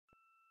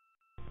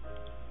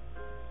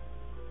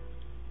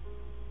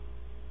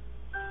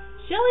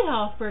Shelley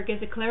Hofberg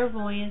is a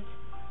clairvoyant,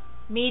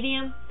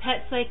 medium,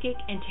 pet psychic,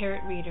 and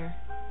tarot reader.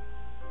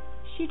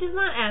 She does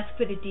not ask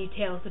for the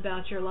details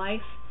about your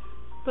life,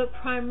 but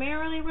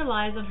primarily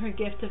relies on her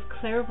gift of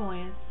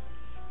clairvoyance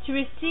to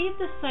receive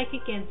the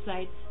psychic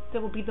insights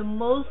that will be the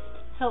most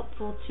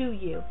helpful to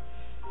you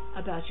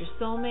about your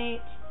soulmate,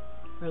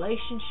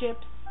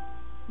 relationships,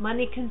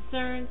 money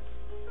concerns,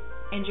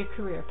 and your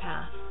career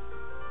path.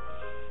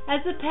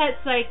 As a pet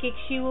psychic,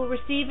 she will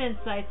receive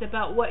insights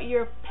about what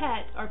your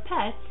pet or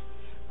pets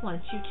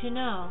wants you to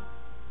know.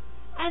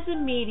 As a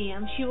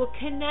medium, she will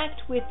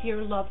connect with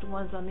your loved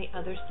ones on the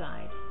other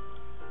side.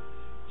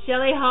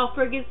 Shelley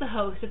Hofberg is the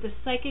host of the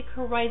Psychic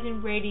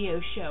Horizon radio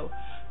show,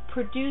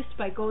 produced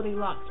by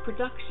Goldilocks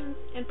Productions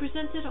and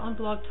presented on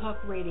Blog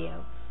Talk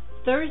Radio,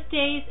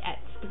 Thursdays at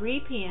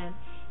 3 p.m.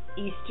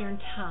 Eastern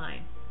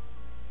Time.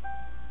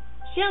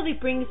 Shelley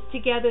brings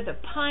together the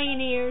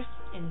pioneers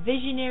and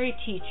visionary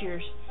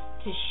teachers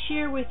to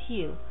share with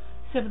you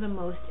some of the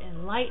most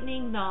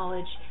enlightening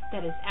knowledge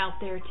that is out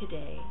there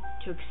today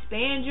to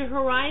expand your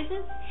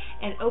horizons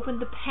and open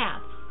the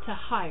paths to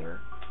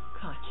higher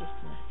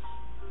consciousness.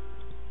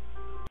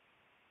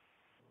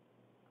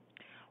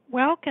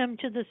 Welcome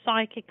to the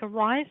Psychic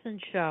Horizon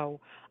Show.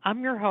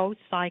 I'm your host,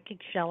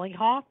 Psychic Shelley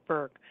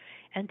Hofberg,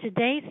 and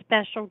today's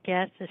special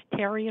guest is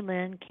Teri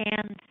Lynn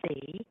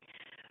CanSee,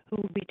 who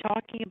will be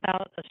talking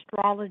about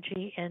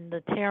astrology and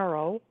the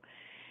tarot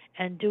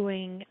and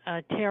doing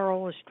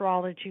tarot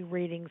astrology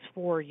readings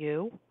for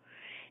you.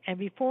 And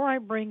before I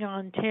bring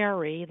on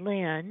Teri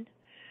Lynn,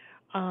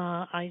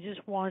 I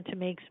just want to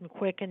make some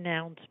quick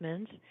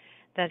announcements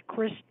that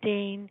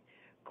Christine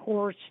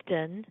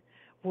Corsten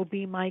will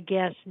be my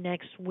guest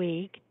next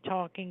week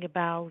talking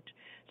about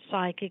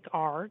psychic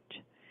art.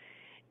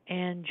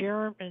 And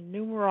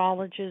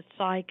numerologist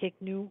psychic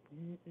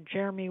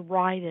Jeremy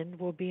Ryden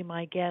will be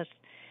my guest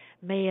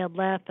May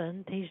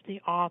 11th. He's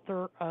the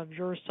author of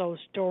Your Soul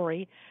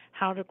Story,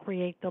 How to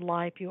Create the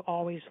Life You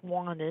Always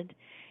Wanted,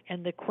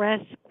 and the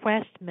Quest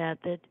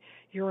Method,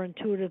 Your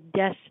Intuitive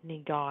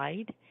Destiny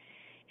Guide.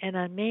 And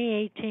on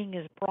May 18th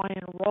is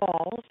Brian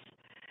Rawls.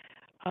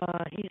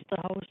 He's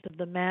the host of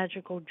the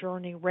Magical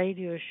Journey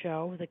radio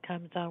show that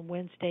comes on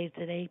Wednesdays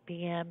at 8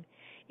 p.m.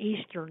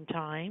 Eastern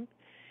Time.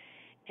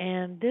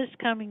 And this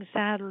coming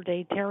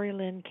Saturday, Teri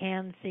Lynn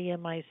CanSee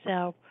and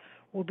myself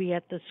will be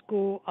at the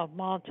School of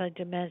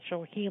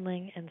Multidimensional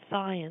Healing and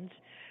Science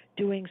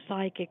doing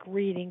psychic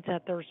readings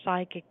at their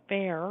psychic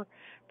fair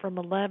from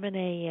 11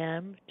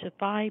 a.m. to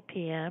 5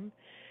 p.m.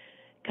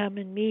 Come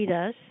and meet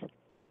us.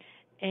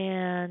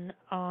 And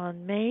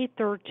on May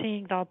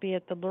 13th, I'll be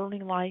at the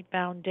Learning Light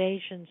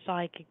Foundation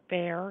Psychic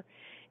Fair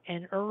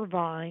in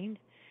Irvine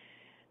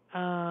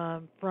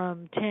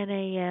from 10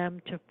 a.m.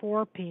 to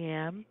 4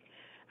 p.m.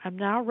 I'm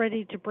now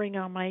ready to bring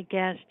on my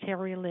guest,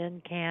 Teri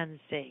Lynn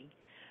CanSee.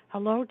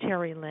 Hello,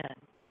 Teri Lynn.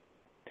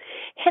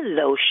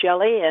 Hello,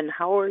 Shelley, and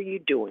how are you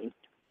doing?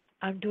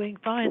 I'm doing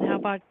fine. How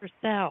about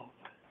yourself?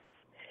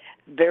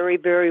 Very,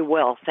 very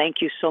well.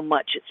 Thank you so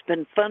much. It's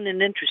been fun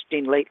and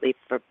interesting lately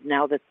for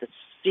now that the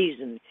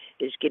season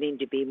is getting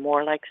to be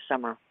more like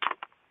summer.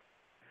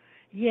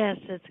 Yes,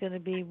 it's going to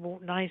be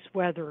nice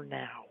weather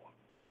now.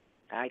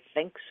 I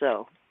think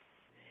so.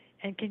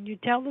 And can you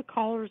tell the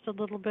callers a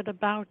little bit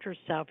about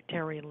yourself,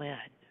 Teri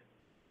Lynn?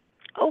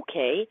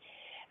 Okay.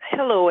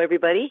 Hello,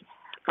 everybody.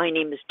 My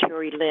name is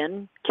Teri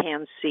Lynn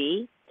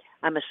CanSee.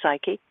 I'm a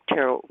psychic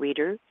tarot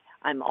reader.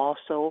 I'm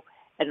also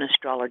an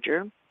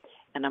astrologer,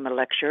 and I'm a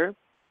lecturer.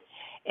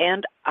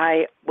 And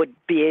I would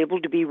be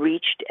able to be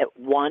reached at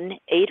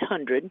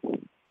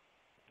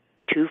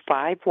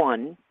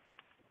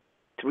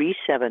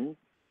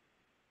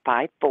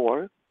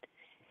 1-800-251-3754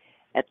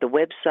 at the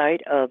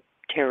website of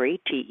Teri,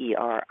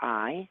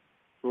 T-E-R-I,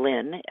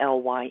 Lynn,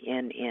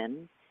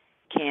 L-Y-N-N,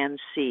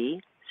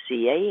 CanSee,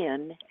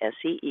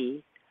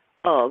 C-A-N-S-E-E,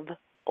 of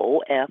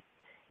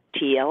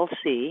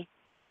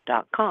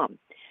OFTLC.com.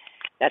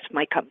 That's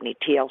my company,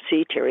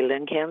 TLC, Teri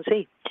Lynn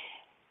CanSee.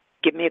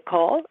 Give me a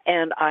call,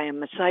 and I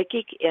am a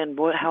psychic, and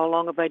how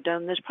long have I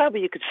done this? Probably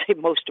you could say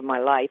most of my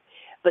life,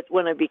 but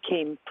when I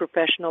became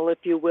professional,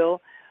 if you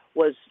will,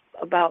 was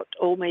about,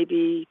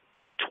 maybe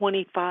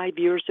 25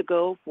 years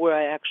ago, where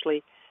I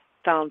actually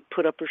found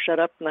Put Up or Shut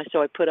Up, and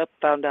so I put up,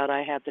 found out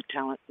I had the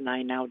talent, and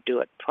I now do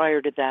it.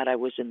 Prior to that, I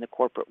was in the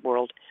corporate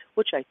world,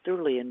 which I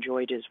thoroughly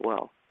enjoyed as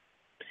well.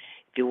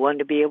 If you want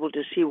to be able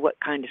to see what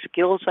kind of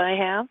skills I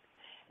have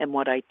and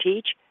what I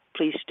teach,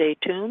 please stay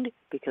tuned,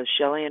 because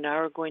Shelley and I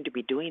are going to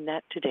be doing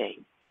that today.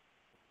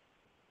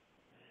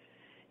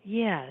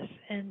 Yes,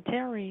 and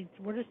Teri,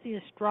 what is the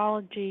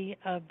astrology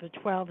of the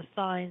 12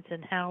 signs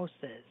and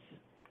houses?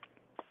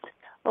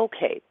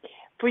 Okay.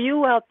 For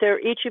you out there,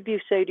 each of you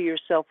say to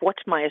yourself,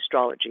 what's my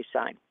astrology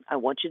sign? I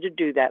want you to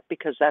do that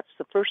because that's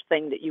the first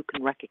thing that you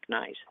can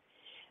recognize.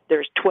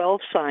 There's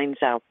 12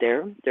 signs out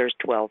there, there's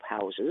 12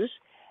 houses,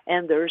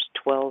 and there's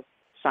 12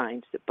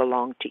 signs that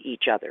belong to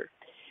each other.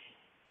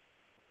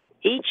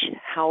 Each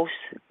house,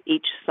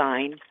 each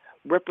sign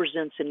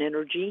represents an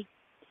energy,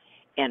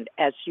 And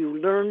as you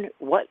learn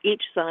what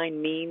each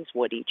sign means,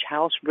 what each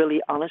house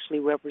really honestly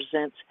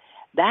represents,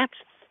 that's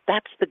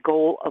the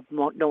goal of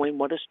knowing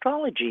what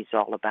astrology is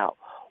all about.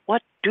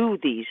 What do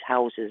these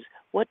houses,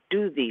 what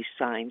do these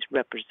signs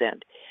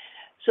represent?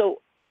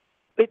 So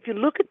if you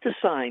look at the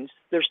signs,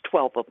 there's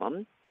 12 of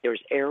them.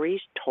 There's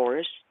Aries,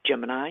 Taurus,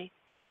 Gemini,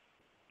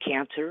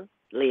 Cancer,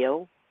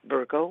 Leo,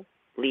 Virgo,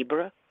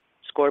 Libra,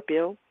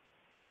 Scorpio,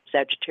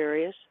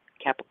 Sagittarius,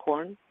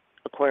 Capricorn,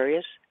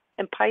 Aquarius,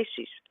 and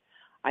Pisces.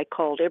 I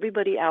called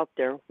everybody out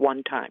there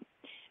one time.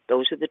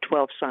 Those are the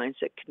 12 signs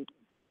that can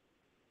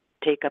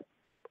take up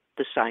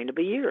the sign of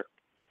a year.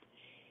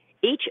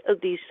 Each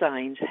of these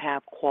signs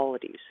have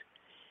qualities,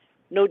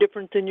 no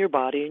different than your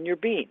body and your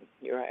being.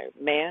 You're a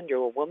man,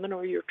 you're a woman,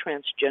 or you're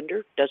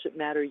transgender. Doesn't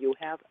matter. You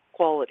have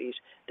qualities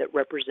that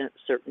represent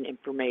certain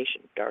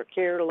information. Dark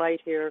hair,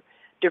 light hair,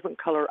 different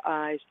color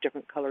eyes,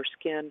 different color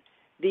skin.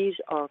 These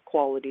are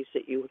qualities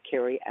that you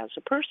carry as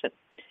a person.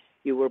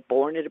 You were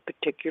born at a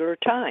particular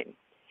time.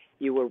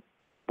 You were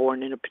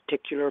born in a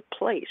particular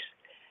place.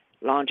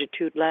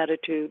 Longitude,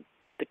 latitude,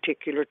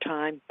 particular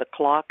time, the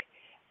clock.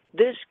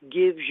 This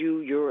gives you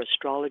your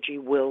astrology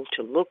will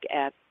to look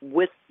at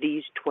with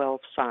these 12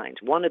 signs,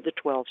 one of the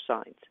 12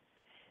 signs.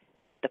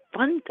 The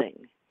fun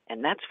thing,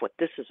 and that's what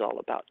this is all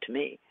about to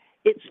me,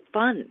 it's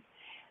fun.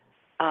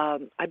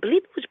 I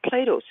believe it was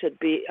Plato said,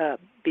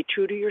 be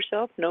true to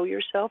yourself, know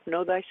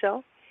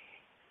thyself.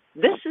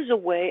 This is a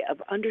way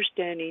of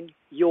understanding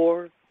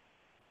your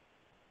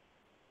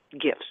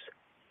gifts.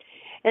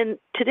 And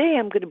today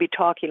I'm going to be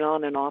talking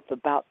on and off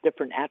about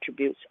different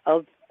attributes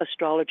of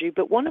astrology,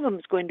 but one of them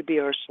is going to be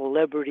our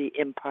celebrity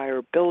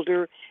empire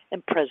builder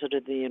and President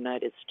of the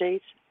United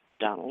States,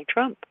 Donald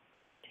Trump.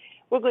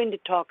 We're going to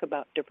talk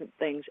about different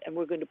things, and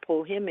we're going to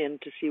pull him in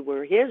to see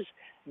where his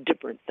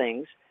different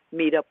things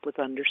meet up with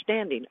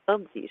understanding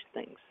of these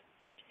things.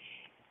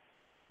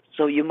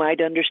 So you might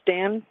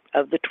understand,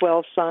 of the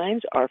 12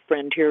 signs, our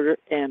friend here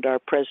and our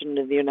President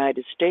of the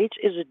United States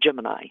is a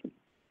Gemini.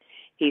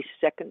 He's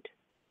second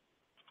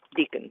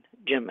decan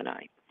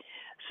Gemini.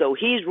 So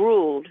he's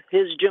ruled,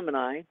 his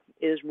Gemini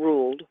is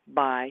ruled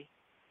by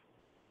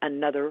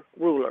another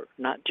ruler,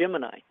 not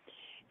Gemini.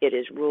 It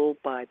is ruled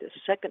by the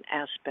second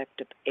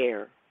aspect of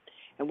air.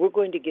 And we're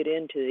going to get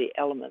into the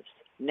elements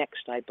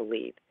next, I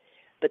believe.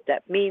 But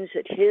that means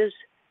that his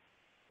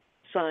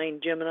sign,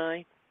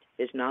 Gemini,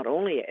 is not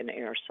only an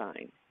air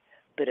sign,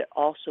 but it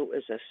also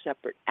is a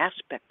separate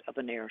aspect of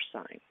an air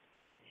sign.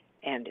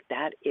 And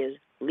that is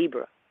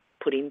Libra,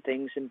 putting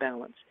things in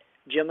balance.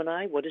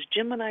 Gemini, what does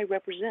Gemini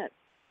represent?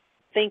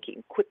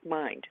 Thinking, quick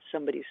mind,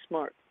 somebody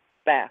smart,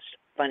 fast,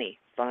 funny,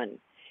 fun.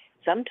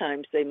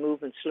 Sometimes they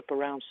move and slip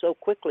around so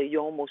quickly you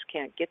almost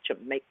can't get them.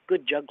 Make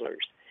good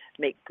jugglers,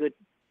 make good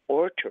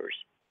orators.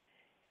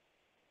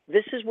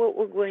 This is what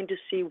we're going to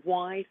see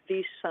why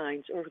these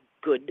signs are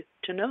good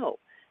to know.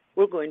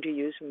 We're going to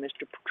use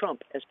Mr.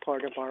 Trump as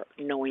part of our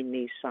knowing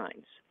these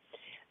signs.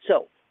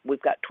 So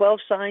we've got 12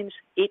 signs.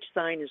 Each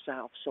sign is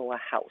also a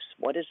house.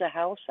 What is a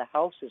house? A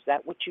house is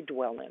that which you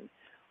dwell in.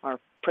 Our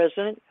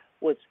president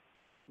was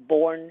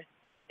born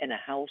in a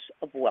house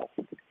of wealth.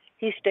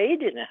 He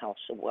stayed in a house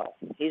of wealth.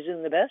 He's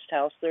in the best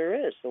house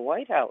there is, the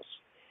White House,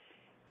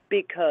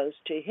 because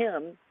to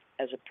him,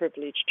 as a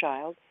privileged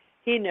child,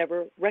 he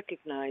never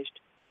recognized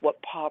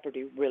what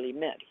poverty really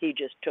meant. He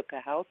just took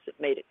a house that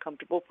made it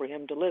comfortable for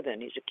him to live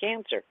in. He's a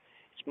Cancer.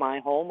 It's my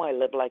home. I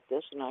live like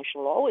this, and I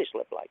shall always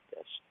live like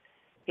this.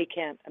 He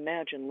can't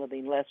imagine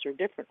living less or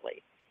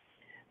differently.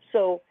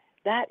 So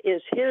that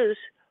is his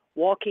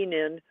walking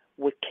in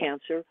with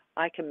Cancer.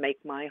 I can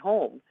make my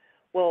home.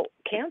 Well,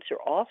 Cancer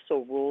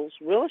also rules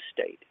real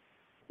estate.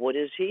 What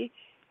is he?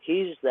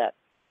 He's that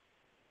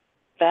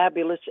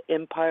fabulous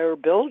empire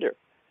builder.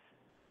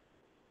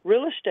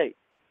 Real estate,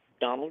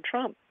 Donald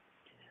Trump.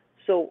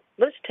 So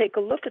let's take a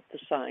look at the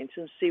signs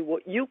and see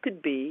what you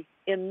could be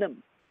in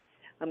them.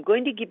 I'm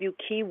going to give you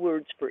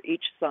keywords for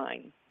each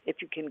sign. If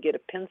you can get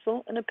a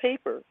pencil and a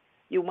paper,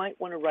 you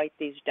might want to write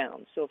these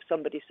down. So if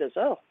somebody says,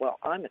 oh, well,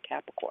 I'm a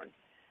Capricorn,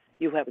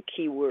 you have a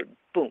keyword.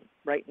 Boom.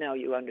 Right now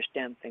you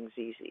understand things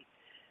easy.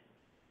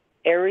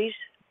 Aries,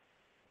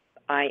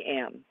 I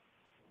am.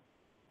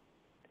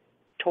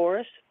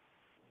 Taurus,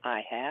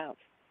 I have.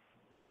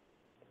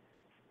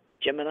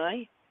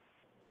 Gemini,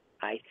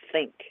 I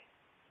think.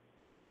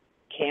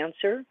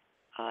 Cancer,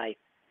 I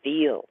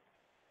feel.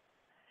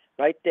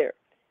 Right there.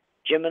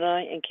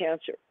 Gemini and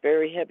Cancer,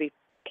 very heavy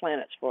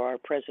planets for our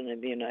President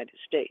of the United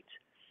States.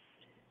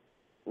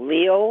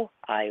 Leo,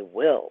 I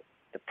will.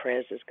 The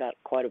Prez has got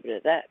quite a bit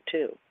of that,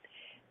 too.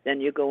 Then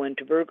you go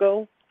into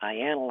Virgo, I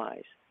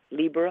analyze.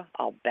 Libra,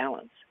 I'll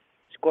balance.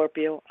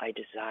 Scorpio, I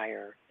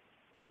desire.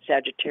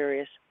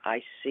 Sagittarius,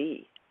 I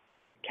see.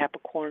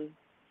 Capricorn,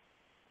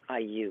 I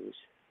use.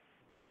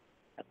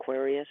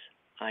 Aquarius,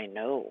 I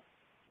know.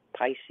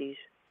 Pisces,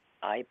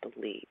 I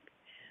believe.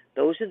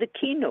 Those are the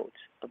keynotes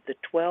of the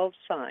 12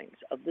 signs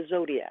of the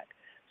zodiac.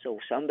 So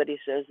if somebody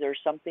says there's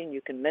something, you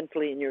can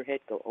mentally in your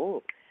head go,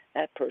 oh,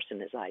 that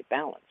person is I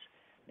balance.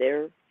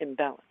 They're in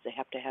balance. They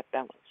have to have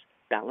balance.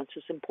 Balance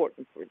is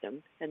important for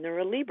them, and they're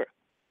a Libra.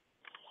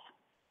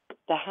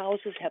 the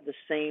houses have the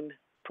same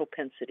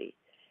propensity.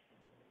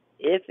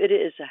 If it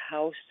is a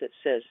house that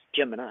says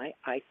Gemini,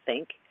 I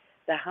think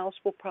the house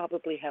will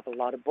probably have a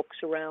lot of books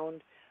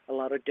around, a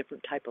lot of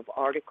different type of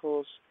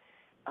articles,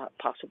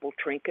 possible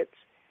trinkets.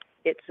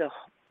 It's a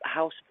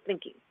house of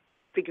thinking,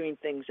 figuring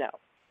things out.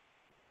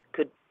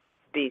 Could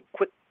be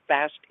quick,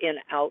 fast, in,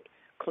 out,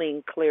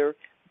 clean, clear,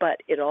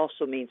 but it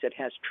also means it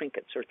has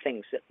trinkets or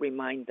things that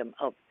remind them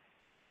of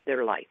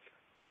their life.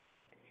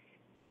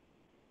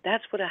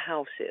 That's what a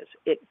house is.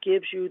 It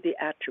gives you the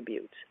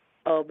attributes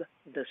of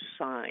the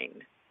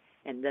sign,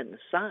 and then the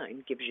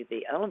sign gives you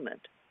the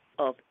element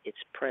of its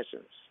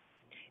presence.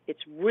 It's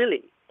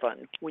really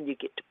fun when you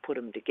get to put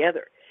them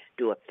together.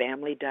 Do a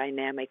family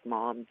dynamic,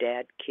 mom,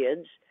 dad,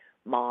 kids,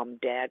 mom,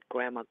 dad,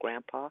 grandma,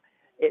 grandpa.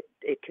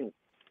 It can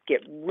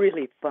get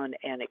really fun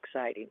and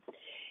exciting.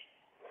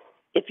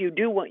 If you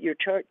do want your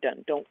chart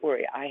done, don't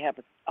worry. I have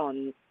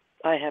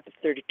a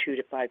 32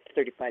 to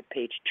 35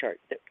 page chart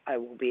that I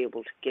will be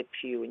able to give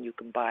to you and you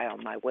can buy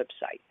on my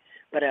website.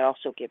 But I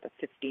also give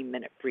a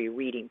 15-minute free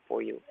reading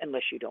for you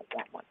unless you don't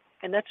want one.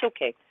 And that's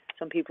okay.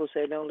 Some people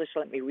say, no, just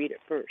let me read it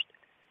first.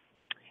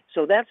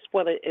 So that's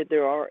what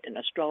there are in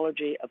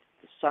astrology of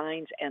the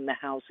signs and the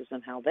houses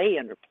and how they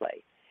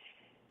interplay.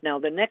 Now,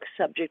 the next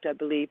subject, I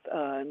believe,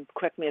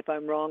 correct me if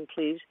I'm wrong,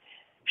 please,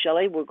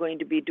 Shelley, we're going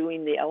to be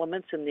doing the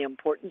elements and the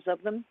importance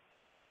of them?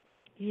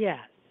 Yes.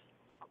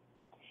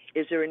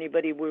 Is there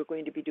anybody we're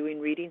going to be doing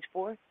readings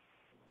for?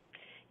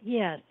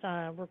 Yes,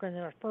 we're going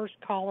to. Our first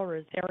caller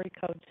is area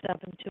code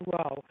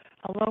 720.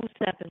 Hello,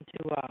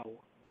 720.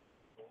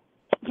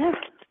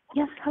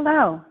 Yes,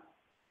 hello.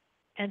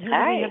 And who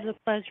Hi. do we have the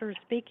pleasure of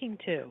speaking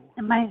to?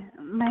 My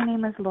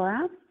name is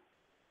Laura.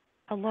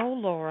 Hello,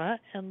 Laura.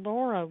 And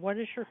Laura, what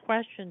is your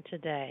question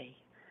today?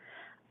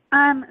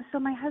 So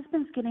my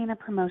husband's getting a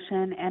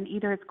promotion, and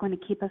either it's going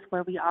to keep us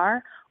where we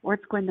are, or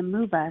it's going to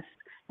move us.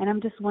 And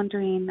I'm just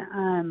wondering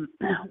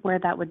where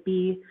that would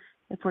be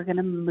if we're going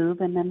to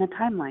move, and then the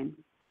timeline.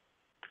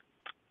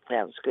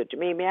 Sounds good to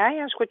me. May I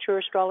ask what your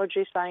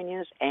astrology sign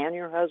is and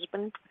your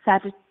husband?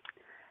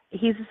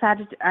 He's a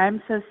Sagittarius.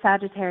 I'm so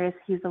Sagittarius.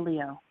 He's a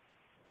Leo.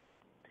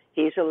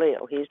 He's a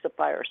Leo. He's the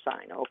fire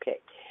sign. Okay.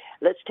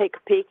 Let's take a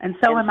peek And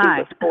so am see I.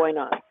 what's going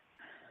on.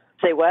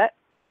 Say what?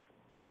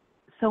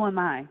 So am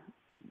I.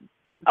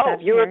 Oh,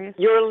 you're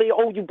a Leo.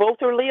 Oh, you both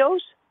are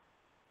Leos?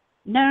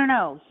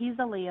 No. He's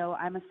a Leo.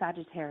 I'm a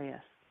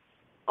Sagittarius.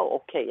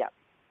 Oh, okay, yeah,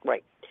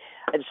 right.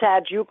 And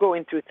Sag, you're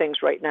going through things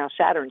right now.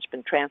 Saturn's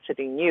been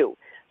transiting you.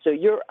 So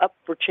you're up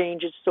for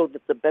changes so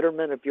that the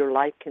betterment of your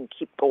life can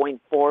keep going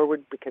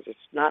forward, because it's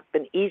not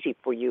been easy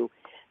for you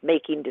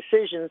making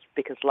decisions,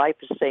 because life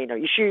is saying, are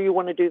you sure you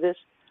want to do this?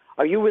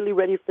 Are you really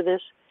ready for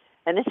this?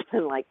 And it's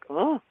been like,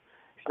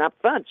 it's not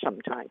fun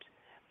sometimes.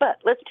 But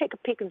let's take a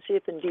peek and see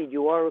if indeed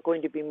you are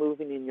going to be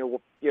moving and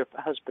your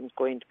husband's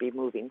going to be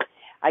moving.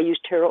 I use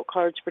tarot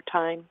cards for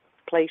time,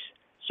 place,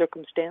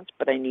 circumstance,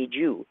 but I need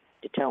you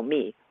to tell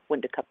me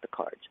when to cut the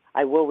cards.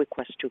 I will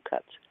request 2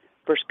 cuts.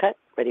 First cut,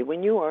 ready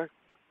when you are.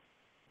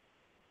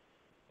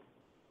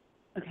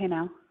 Okay,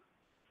 now.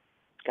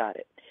 Got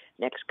it.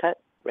 Next cut,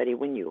 ready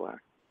when you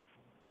are.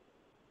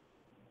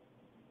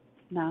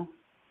 No.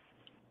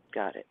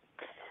 Got it.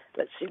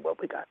 Let's see what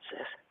we got, sis.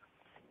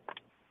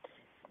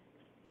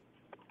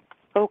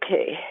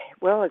 Okay.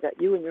 Well, I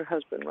got you and your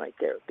husband right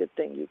there. Good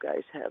thing you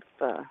guys have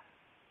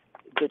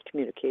good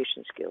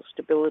communication skills.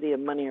 Stability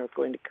and money are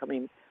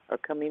coming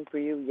for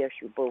you. Yes,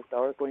 you both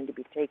are going to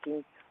be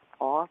taking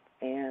off.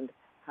 And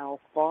how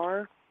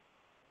far?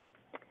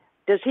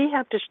 Does he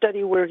have to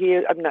study where he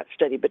is? I'm not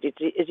study, but is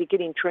he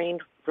getting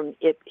trained from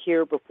it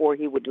here before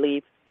he would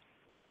leave?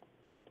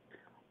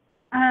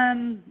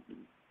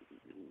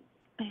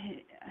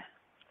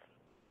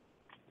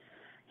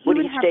 Would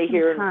he stay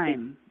here?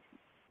 Time.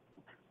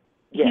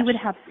 Yes. He would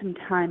have some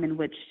time in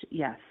which,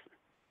 yes.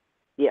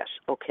 Yes.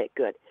 Okay.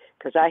 Good.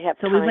 Because I have.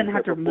 So time we wouldn't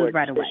have to move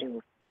right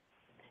away.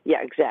 Yeah.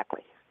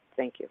 Exactly.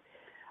 Thank you.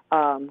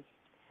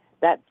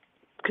 That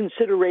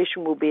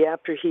consideration will be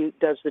after he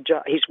does the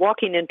job. He's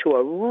walking into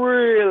a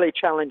really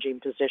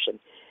challenging position,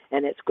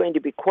 and it's going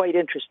to be quite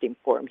interesting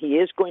for him. He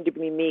is going to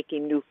be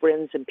making new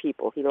friends and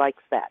people. He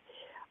likes that.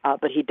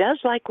 But he does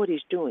like what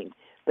he's doing.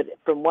 But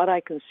from what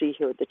I can see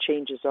here, the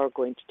changes are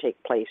going to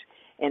take place,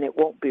 and it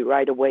won't be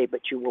right away,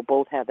 but you will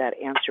both have that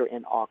answer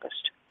in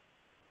August.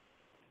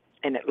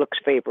 And it looks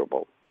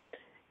favorable.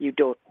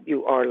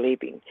 You are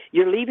leaving.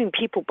 You're leaving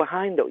people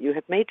behind, though. You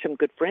have made some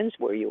good friends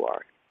where you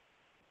are.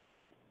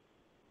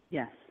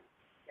 Yes.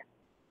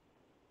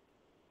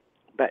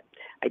 But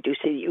I do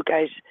see you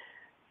guys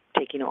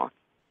taking off.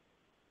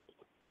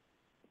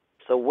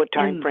 So what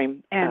time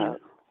frame?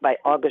 By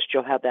August,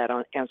 you'll have that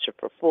answer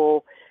for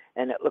full,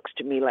 and it looks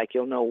to me like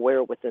you'll know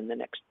where within the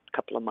next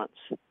couple of months.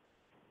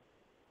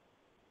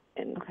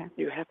 And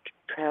you have to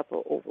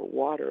travel over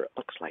water, it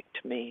looks like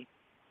to me.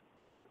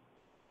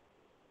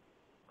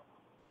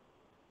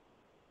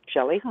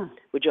 Shelley,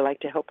 would you like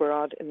to help her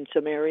out in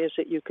some areas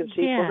that you can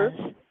see for her?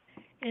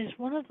 Is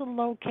one of the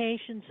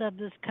locations of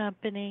this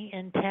company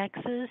in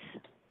Texas?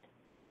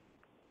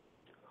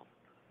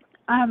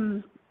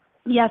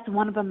 Yes,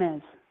 one of them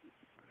is.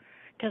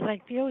 Because I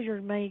feel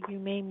you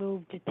may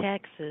move to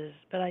Texas,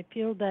 but I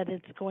feel that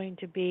it's going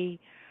to be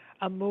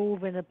a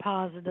move in a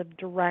positive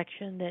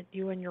direction, that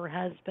you and your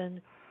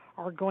husband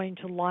are going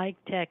to like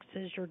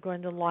Texas. You're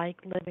going to like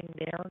living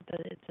there,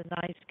 that it's a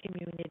nice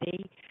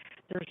community.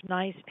 There's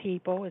nice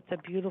people. It's a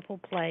beautiful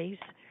place.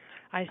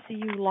 I see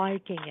you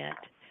liking it.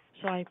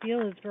 So I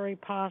feel it's very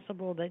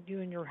possible that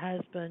you and your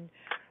husband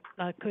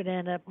could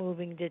end up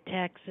moving to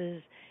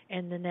Texas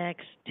in the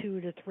next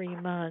 2 to 3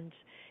 months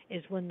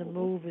is when the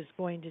move is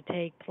going to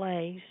take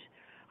place.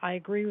 I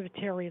agree with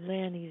Teri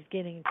Lynn. He's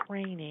getting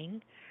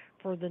training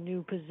for the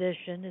new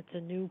position. It's a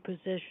new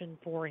position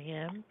for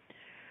him,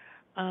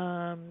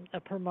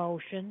 a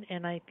promotion,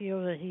 and I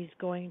feel that he's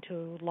going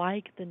to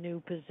like the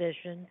new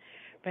position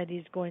that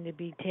he's going to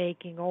be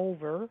taking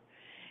over,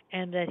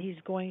 and that he's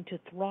going to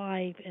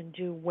thrive and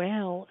do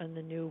well in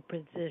the new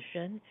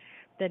position,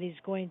 that he's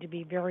going to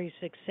be very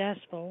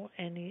successful,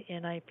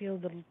 and I feel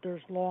that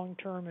there's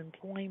long-term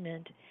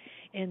employment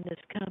in this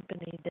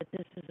company, that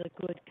this is a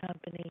good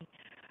company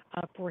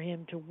for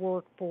him to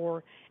work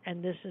for,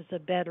 and this is a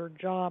better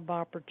job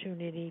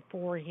opportunity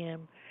for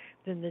him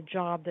than the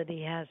job that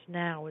he has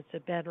now. It's a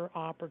better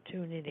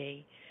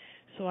opportunity.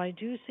 So I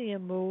do see a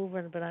move,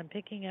 but I'm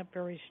picking up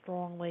very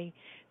strongly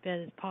that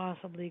it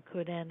possibly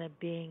could end up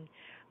being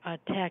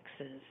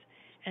Texas.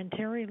 And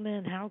Teri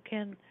Lynn, how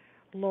can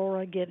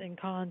Laura get in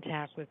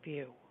contact with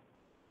you?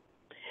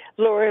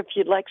 Laura, if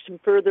you'd like some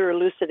further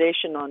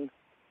elucidation on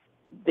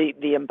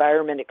the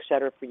environment, et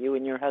cetera, for you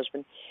and your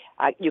husband,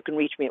 you can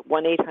reach me at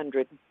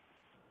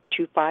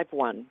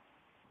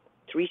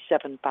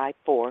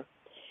 1-800-251-3754.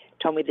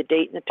 Tell me the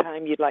date and the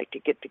time you'd like to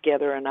get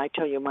together, and I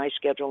tell you my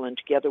schedule, and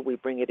together we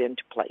bring it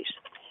into place.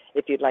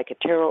 If you'd like a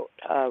tarot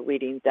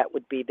reading, that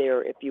would be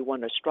there. If you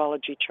want an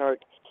astrology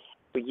chart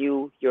for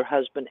you, your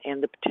husband,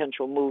 and the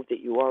potential move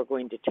that you are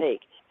going to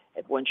take,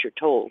 once you're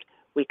told,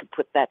 we could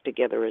put that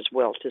together as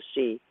well to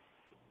see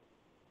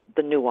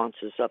the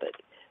nuances of it.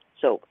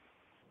 So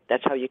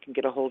that's how you can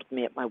get a hold of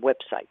me at my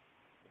website,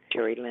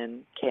 Teri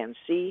Lynn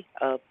CanSee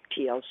of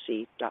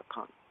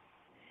TLC.com.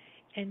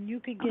 And you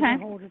could get a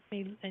hold of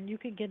me. And you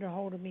could get a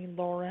hold of me,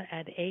 Laura,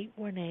 at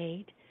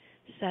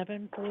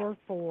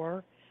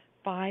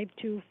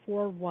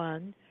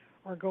 818-744-5241,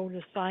 or go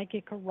to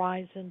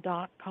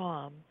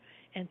PsychicHorizon.com.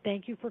 And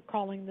thank you for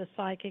calling the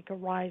Psychic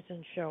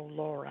Horizon Show,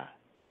 Laura.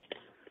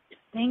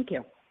 Thank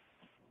you.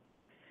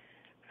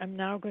 I'm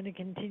now going to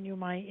continue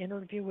my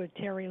interview with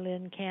Teri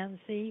Lynn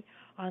CanSee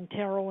on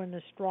Tarot and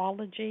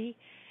Astrology,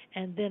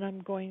 and then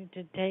we're going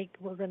to take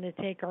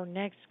our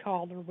next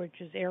caller, which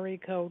is area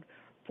code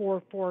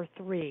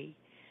 443.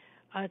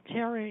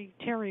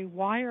 Teri,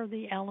 why are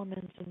the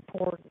elements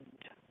important?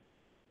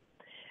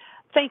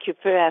 Thank you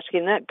for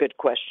asking that good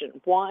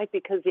question. Why?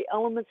 Because the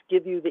elements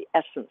give you the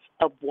essence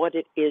of what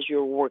it is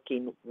you're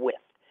working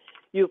with.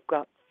 You've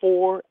got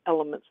 4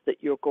 elements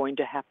that you're going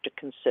to have to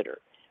consider: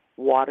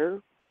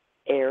 water,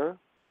 air,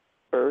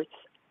 earth,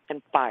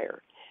 and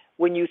fire.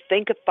 When you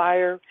think of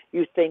fire,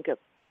 you think of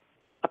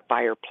a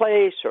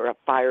fireplace or a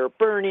fire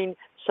burning,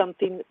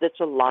 something that's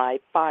a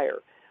live fire.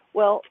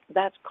 Well,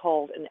 that's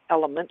called an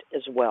element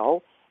as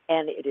well,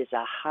 and it is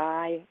a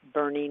high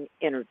burning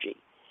energy.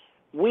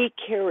 We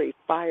carry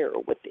fire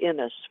within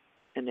us,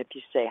 and if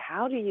you say,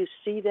 how do you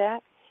see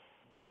that?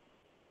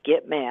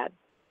 Get mad.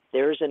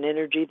 There's an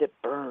energy that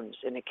burns,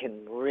 and it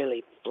can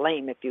really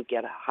flame if you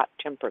get a hot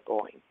temper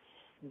going.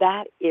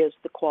 That is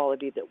the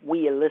quality that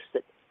we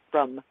elicit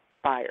from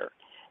fire.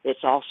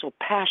 It's also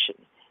passion.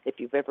 If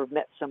you've ever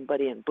met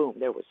somebody and boom,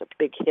 there was a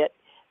big hit,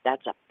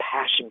 that's a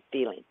passion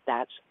feeling.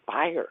 That's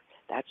fire.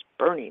 That's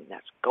burning.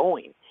 That's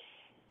going.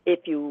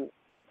 If you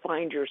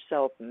find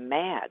yourself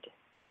mad,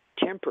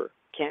 temper,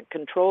 can't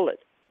control it,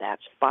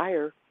 that's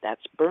fire.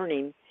 That's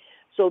burning.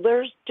 So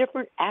there's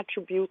different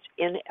attributes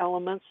in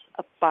elements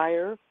of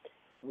fire.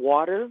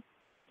 Water,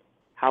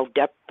 how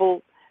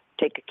depthful.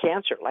 Take a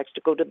Cancer, likes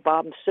to go to the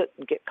bottom, sit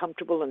and get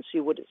comfortable and see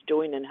what it's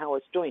doing and how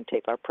it's doing.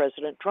 Take our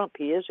President Trump.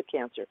 He is a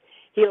Cancer.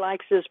 He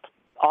likes his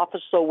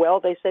office so well,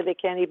 they say they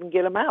can't even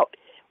get him out.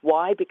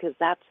 Why? Because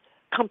that's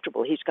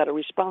comfortable. He's got a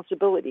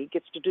responsibility. He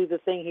gets to do the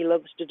thing he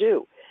loves to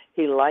do.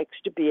 He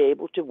likes to be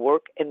able to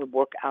work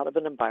out of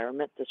an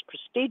environment that's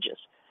prestigious.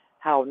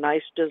 How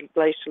nicely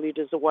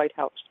does the White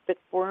House fit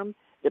for him?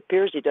 It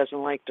appears he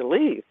doesn't like to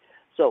leave.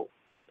 So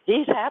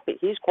he's happy.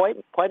 He's quite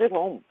at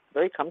home,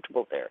 very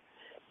comfortable there.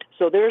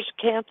 So there's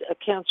a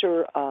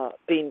Cancer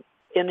being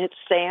in its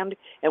sand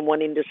and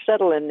wanting to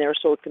settle in there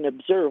so it can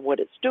observe what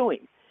it's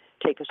doing.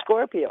 Take a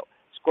Scorpio.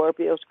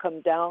 Scorpios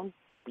come down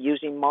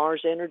using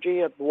Mars energy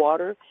of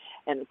water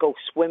and go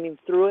swimming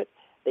through it.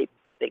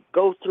 They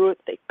go through it.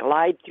 They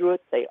glide through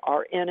it. They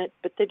are in it,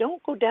 but they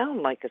don't go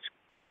down like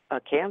a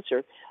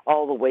Cancer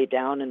all the way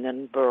down and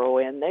then burrow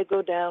in. They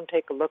go down,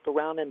 take a look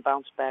around, and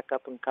bounce back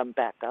up and come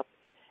back up.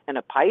 And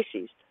a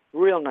Pisces,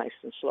 real nice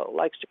and slow,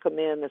 likes to come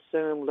in,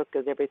 assume, look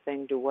at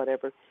everything, do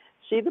whatever,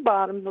 see the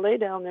bottom, lay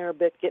down there a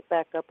bit, get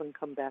back up and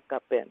come back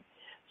up in.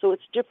 So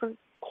it's different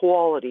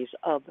qualities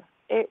of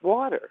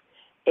water.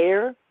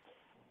 Air,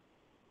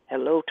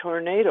 Hello,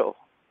 tornado.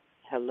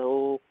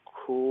 Hello,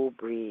 cool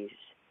breeze.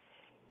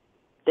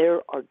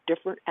 There are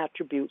different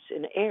attributes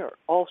in air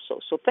also.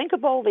 So think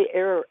of all the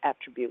air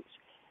attributes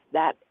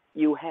that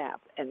you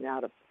have. And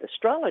out of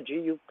astrology,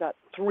 you've got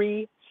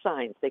 3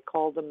 signs. They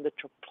call them the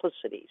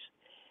triplicities.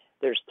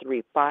 There's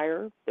 3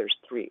 fire, there's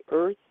 3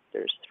 earth,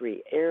 there's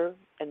 3 air,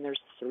 and there's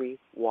 3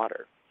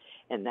 water.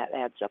 And that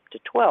adds up to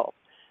 12.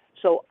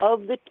 So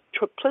of the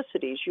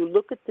triplicities, you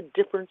look at the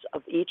difference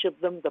of each of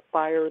them, the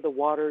fire, the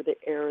water, the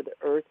air, the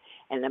earth,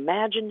 and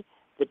imagine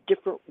the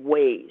different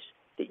ways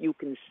that you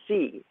can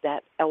see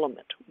that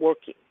element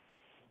working.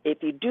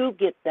 If you do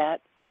get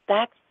that,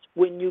 that's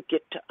when you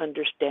get to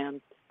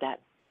understand that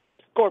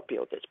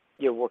Scorpio that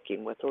you're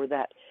working with, or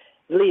that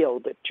Leo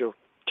that you're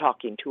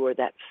talking to, or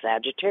that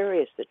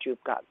Sagittarius that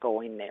you've got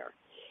going there.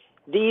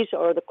 These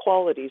are the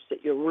qualities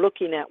that you're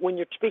looking at when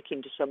you're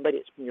speaking to somebody.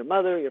 It's your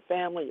mother, your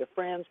family, your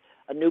friends,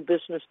 a new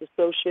business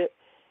associate.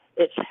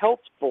 It's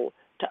helpful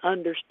to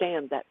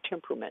understand that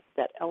temperament,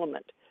 that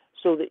element,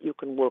 so that you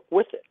can work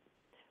with it.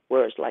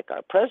 Whereas like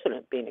our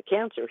president being a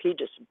Cancer,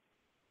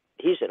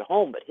 he's at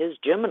home, but his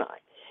Gemini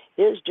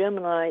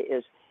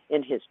is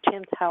in his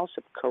 10th house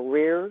of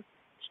career,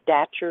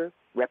 stature,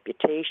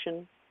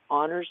 reputation,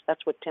 honors.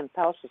 That's what 10th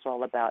house is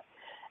all about.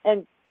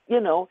 And,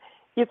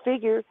 you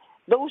figure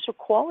those are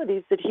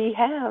qualities that he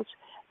has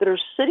that are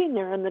sitting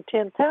there in the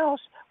 10th house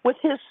with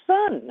his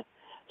sun.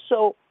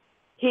 So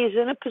he's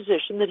in a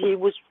position that he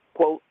was,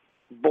 quote,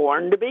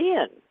 born to be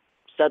in.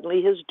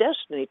 Suddenly his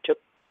destiny took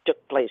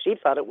place. He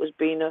thought it was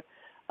being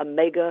a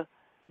mega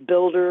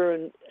builder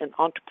and an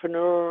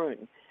entrepreneur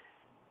and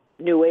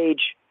new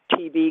age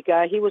TV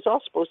guy. He was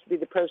all supposed to be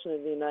the president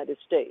of the United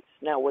States.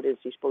 Now what is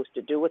he supposed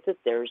to do with it?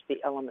 There's the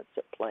elements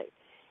at play.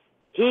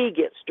 He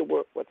gets to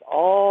work with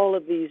all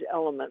of these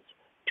elements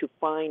to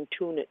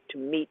fine-tune it to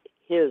meet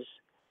his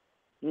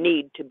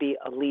need to be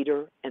a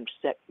leader and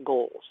set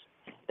goals.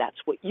 That's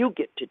what you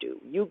get to do.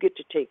 You get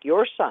to take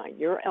your sign,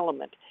 your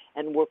element,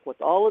 and work with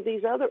all of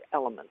these other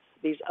elements,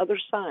 these other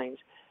signs,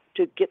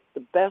 to get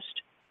the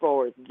best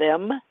for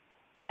them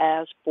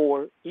as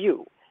for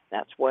you.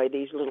 That's why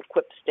these little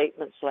quip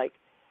statements like,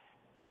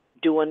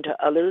 do unto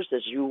others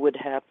as you would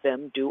have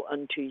them do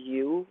unto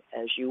you,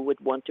 as you would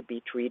want to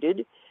be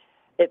treated.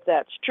 If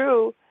that's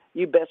true,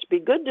 you best be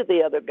good to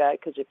the other guy,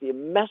 because if you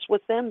mess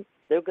with them,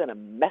 they're going to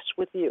mess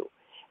with you.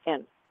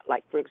 And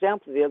like, for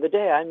example, the other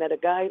day I met a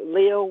guy,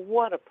 Leo,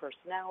 what a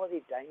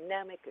personality,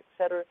 dynamic,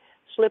 etc.,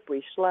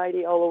 slippery,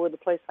 slidey, all over the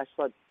place. I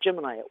saw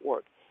Gemini at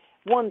work.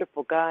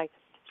 Wonderful guy.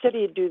 Said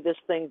he'd do this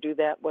thing, do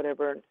that,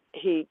 whatever. And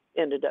he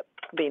ended up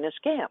being a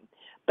scam.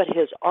 But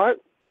his art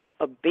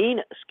of being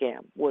a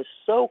scam was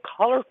so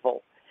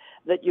colorful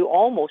that you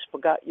almost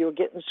forgot you were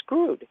getting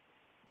screwed.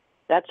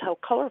 That's how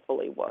colorful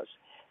he was.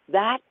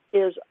 That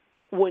is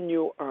when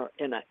you are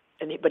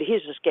but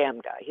he's a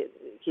scam guy.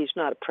 He's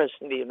not a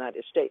president of the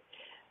United States.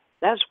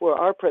 That's where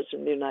our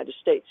president of the United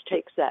States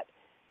takes that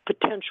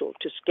potential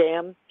to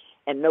scam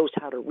and knows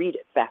how to read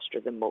it faster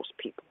than most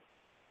people,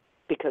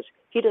 because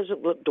he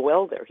doesn't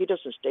dwell there. He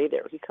doesn't stay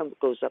there. He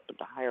goes up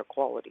into higher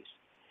qualities.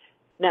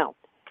 Now,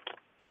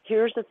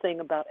 here's the thing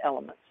about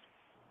elements.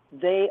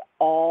 They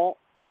all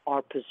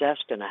are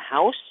possessed in a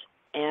house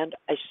and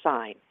a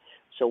sign.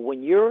 So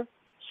when your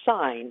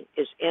sign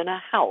is in a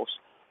house,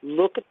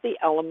 look at the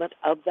element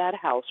of that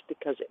house,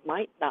 because it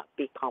might not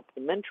be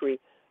complementary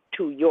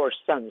to your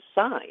sun's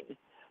sign,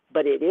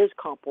 but it is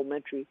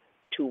complementary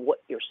to what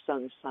your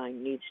sun's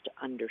sign needs to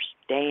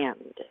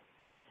understand.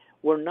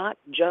 We're not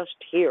just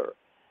here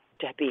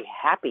to be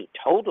happy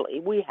totally.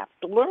 We have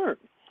to learn.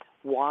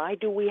 Why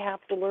do we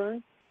have to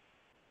learn?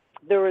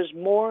 There is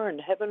more in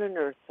heaven and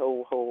earth,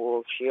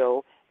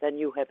 Shio, than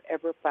you have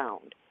ever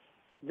found.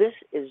 This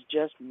is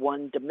just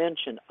one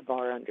dimension of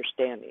our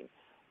understanding.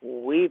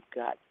 We've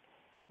got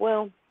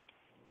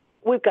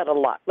a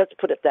lot. Let's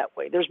put it that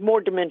way. There's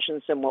more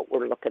dimensions than what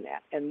we're looking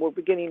at, and we're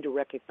beginning to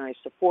recognize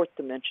the fourth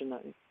dimension.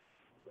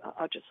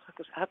 I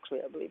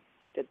believe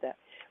did that.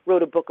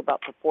 Wrote a book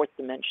about the fourth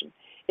dimension.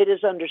 It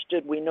is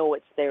understood. We know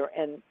it's there,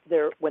 and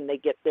when they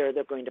get there,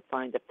 they're going to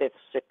find the fifth,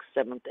 sixth,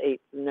 seventh,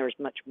 eighth, and there's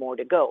much more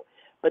to go.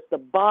 But the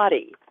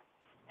body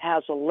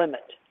has a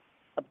limit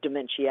of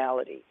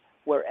dimensionality,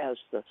 whereas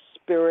the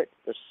spirit,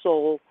 the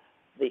soul,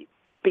 the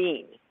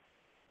being,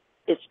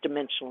 its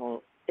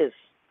dimensional is,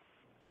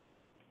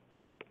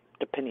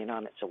 depending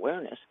on its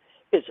awareness,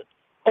 is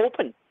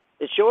open.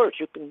 It's yours.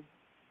 You can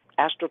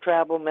astral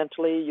travel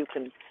mentally. You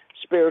can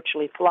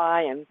spiritually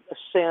fly and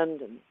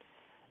ascend and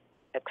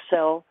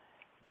excel.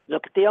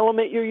 Look at the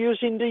element you're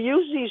using to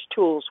use these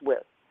tools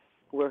with.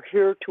 We're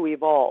here to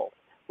evolve.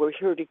 We're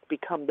here to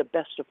become the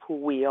best of who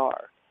we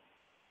are.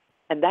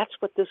 And that's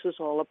what this is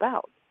all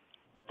about,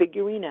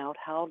 figuring out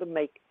how to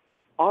make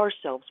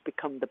ourselves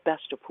become the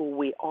best of who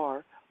we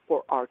are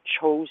for our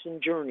chosen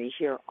journey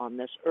here on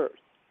this earth.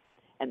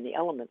 And the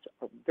elements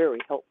are very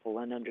helpful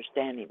in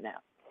understanding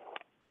that.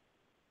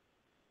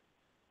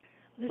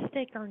 Let's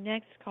take our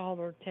next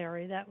caller,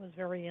 Teri. That was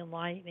very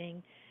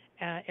enlightening.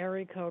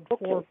 Area code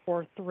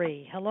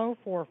 443. Hello,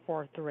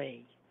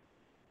 443.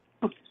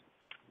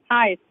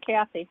 Hi, it's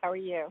Kathy. How are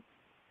you?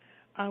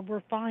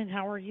 We're fine.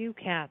 How are you,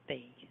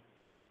 Kathy?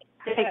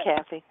 Hey,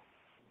 Kathy.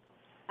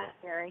 Hi,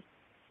 Gary.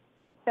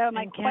 So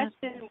my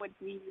question would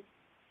be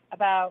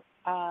about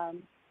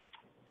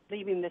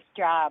leaving this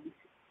job.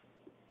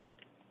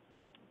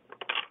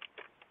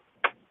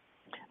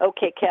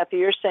 Okay, Kathy,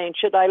 you're saying,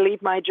 should I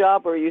leave my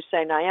job, or are you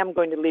saying I am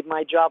going to leave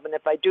my job, and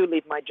if I do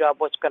leave my job,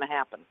 what's going to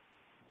happen?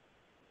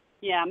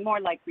 Yeah,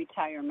 more like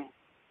retirement.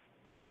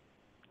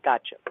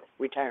 Gotcha.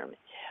 Retirement.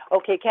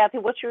 Okay, Kathy,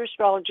 what's your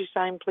astrology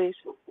sign, please?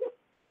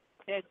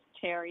 It's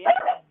Chariot.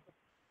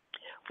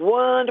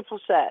 Wonderful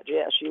Sag.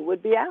 Yes, you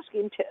would be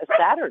asking.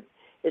 Saturn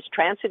is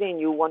transiting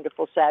you,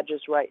 wonderful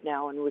Sagittarius, right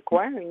now and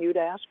requiring you to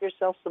ask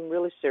yourself some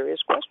really serious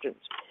questions.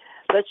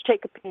 Let's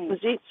take a peek and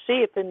see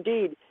if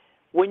indeed,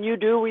 when you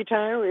do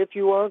retire, if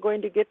you are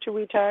going to get to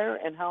retire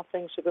and how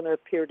things are going to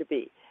appear to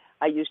be.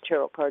 I use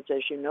tarot cards,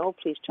 as you know.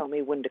 Please tell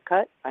me when to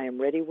cut. I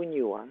am ready when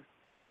you are.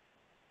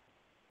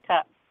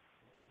 Cut.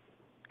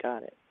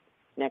 Got it.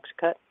 Next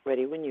cut,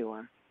 ready when you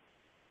are.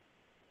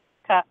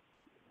 Cut.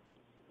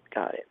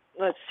 Got it.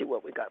 Let's see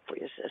what we got for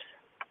you, sis.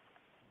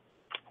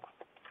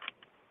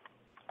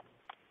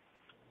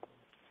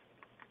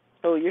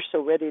 Oh, you're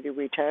so ready to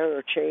retire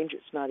or change,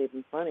 it's not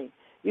even funny.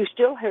 You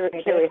still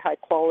carry high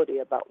quality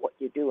about what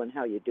you do and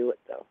how you do it,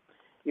 though.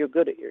 You're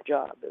good at your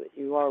job.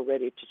 You are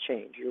ready to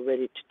change. You're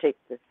ready to take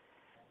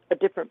a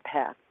different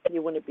path.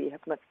 You want to be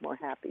much more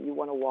happy. You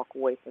want to walk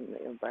away from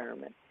the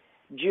environment.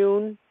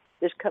 June,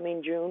 this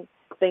coming June,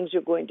 things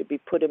are going to be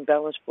put in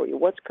balance for you.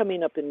 What's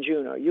coming up in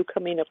June? Are you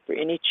coming up for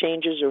any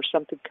changes or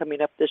something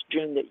coming up this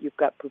June that you've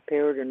got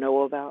prepared or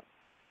know about?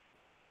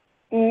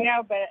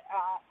 No, but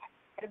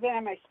I've been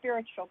on my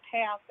spiritual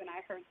path, and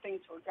I heard things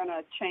were going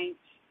to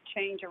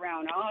change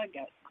around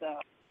August. So.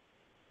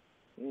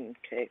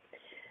 Okay.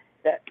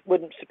 That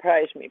wouldn't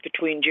surprise me.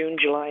 Between June,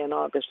 July, and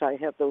August, I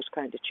have those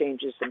kind of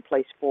changes in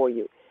place for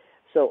you.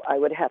 So I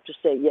would have to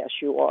say, yes,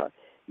 you are.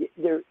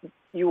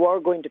 You are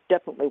going to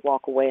definitely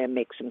walk away and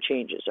make some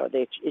changes. Are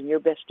they in your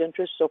best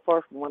interest? So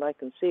far from what I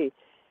can see,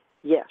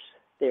 yes.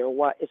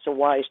 It's a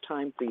wise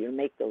time for you to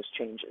make those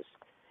changes.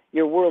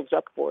 Your world's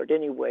up for it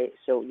anyway,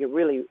 so you're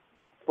really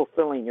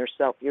fulfilling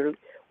yourself.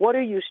 What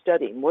are you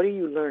studying? What are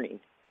you learning?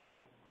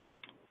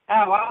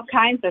 Oh, all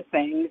kinds of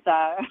things.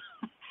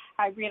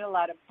 I read a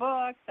lot of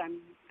books. I'm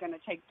going to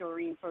take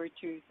Doreen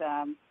Virtue's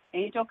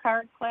angel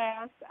card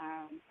class.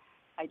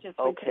 I just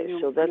went to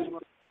so that's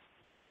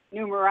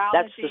numerology.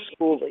 That's the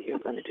school that you're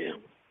going to do.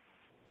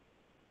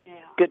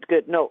 Yeah.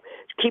 Good. No,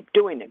 keep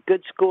doing it.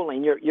 Good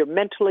schooling. You're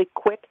mentally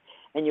quick,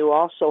 and you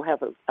also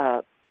have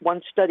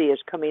one study is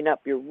coming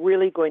up. You're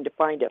really going to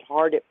find it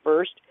hard at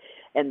first,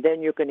 and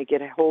then you're going to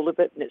get a hold of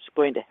it, and it's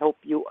going to help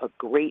you a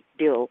great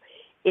deal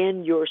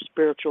in your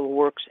spiritual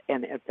works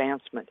and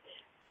advancement.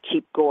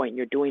 Keep going.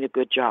 You're doing a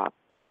good job.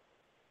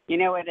 You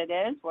know what it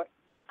is? What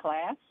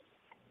class?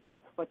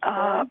 What's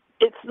it?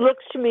 It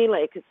looks to me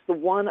like it's the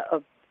one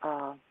of,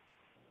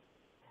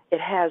 it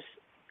has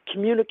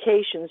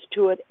communications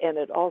to it, and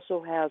it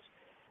also has,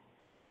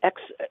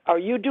 are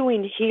you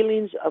doing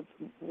healings of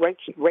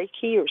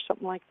Reiki or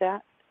something like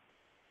that?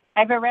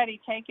 I've already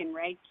taken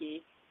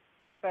Reiki.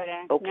 But,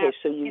 okay,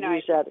 so you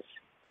use that as...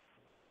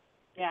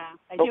 Yeah,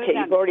 I do. Okay,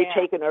 you've already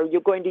taken. Are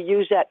you going to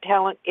use that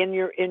talent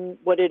in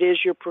what it is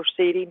you're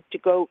proceeding to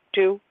go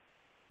to?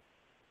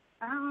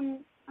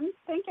 I'm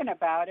thinking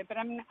about it, but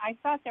I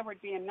thought there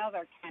would be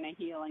another kind of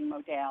healing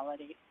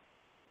modality.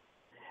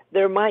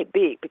 There might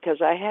be,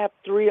 because I have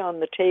 3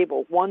 on the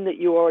table. One that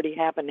you already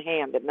have in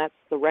hand, and that's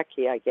the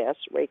Reiki, I guess,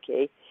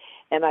 Reiki.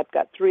 And I've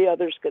got 3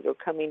 others that are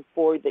coming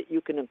forward that you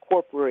can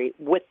incorporate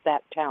with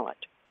that talent.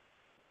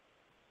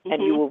 Mm-hmm.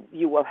 And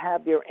you will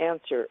have your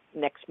answer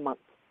next month.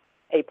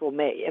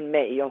 In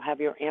May, you'll have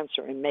your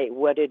answer in May,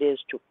 what it is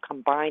to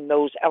combine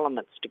those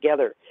elements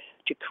together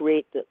to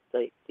create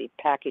the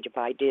package of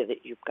idea that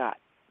you've got.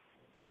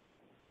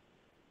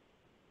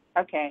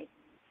 Okay.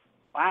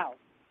 Wow.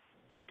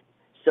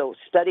 So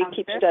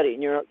keep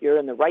studying. You're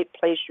in the right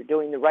place. You're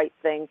doing the right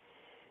thing.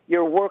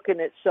 Your work in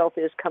itself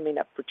is coming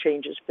up for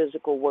changes,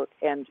 physical work,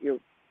 and you're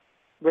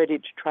ready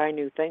to try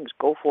new things.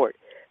 Go for it.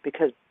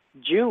 Because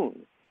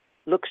June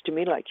looks to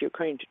me like you're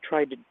going to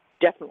try to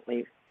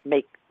definitely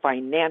make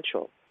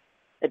financial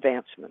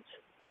advancements.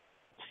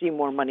 See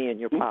more money in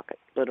your pocket,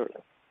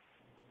 literally,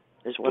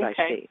 is what I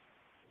see.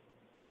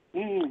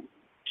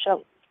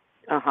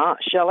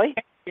 Shelley?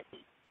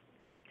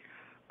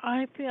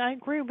 I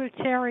agree with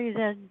Teri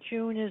that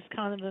June is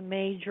kind of a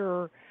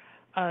major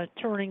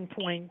turning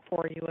point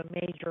for you, a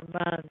major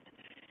month.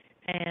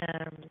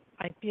 And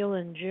I feel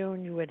in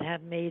June you would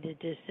have made a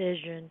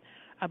decision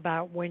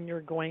about when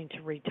you're going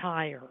to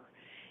retire.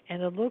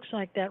 And it looks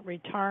like that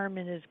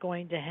retirement is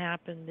going to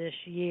happen this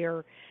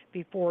year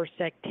before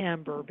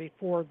September,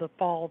 before the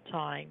fall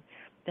time.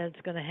 That's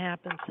going to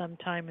happen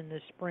sometime in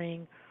the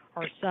spring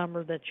or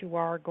summer that you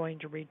are going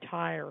to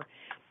retire.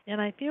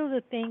 And I feel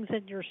the things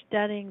that you're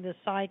studying, the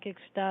psychic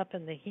stuff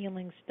and the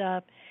healing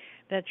stuff,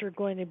 that you're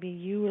going to be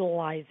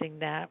utilizing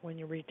that. When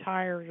you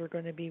retire, you're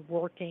going to be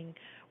working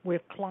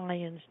with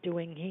clients,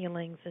 doing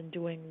healings and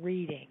doing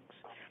readings.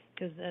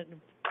 because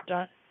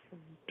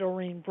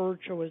Doreen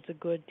Virtue is a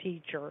good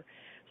teacher,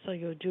 so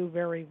you'll do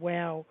very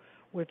well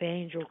with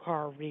angel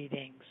card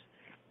readings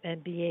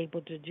and be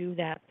able to do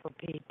that for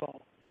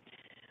people.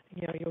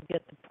 You'll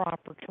get the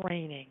proper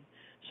training.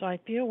 So I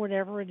feel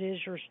whatever it is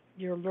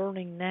you're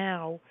learning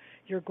now,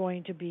 you're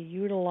going to be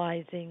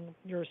utilizing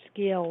your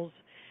skills,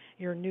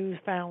 your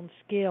newfound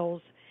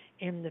skills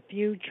in the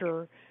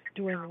future,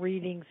 doing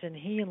readings and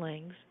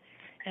healings.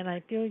 And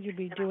I feel you'll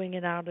be doing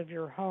it out of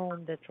your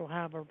home, that you'll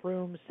have a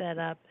room set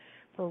up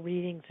for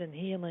readings and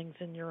healings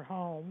in your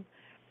home.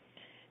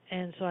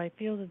 And so I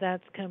feel that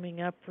that's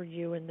coming up for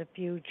you in the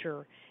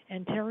future.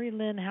 And Teri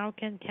Lynn, how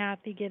can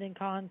Kathy get in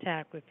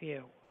contact with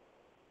you?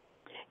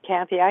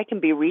 Kathy, I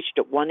can be reached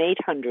at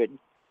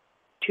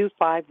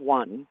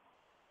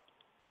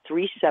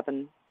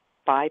 1-800-251-3754,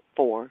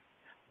 or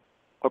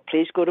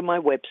please go to my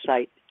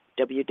website,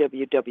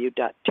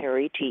 www.teri,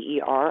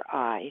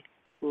 Teri,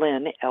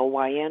 Lynn,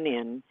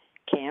 Lynn,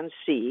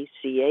 CanSee,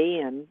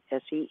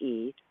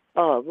 CanSee,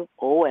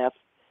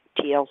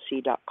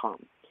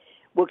 OFTLC.com.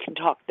 We can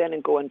talk then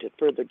and go into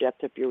further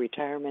depth of your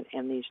retirement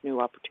and these new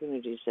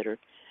opportunities that are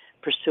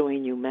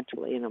pursuing you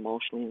mentally and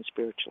emotionally and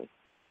spiritually.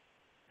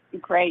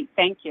 Great,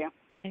 thank you.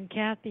 And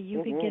Kathy,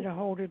 you can get a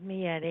hold of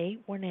me at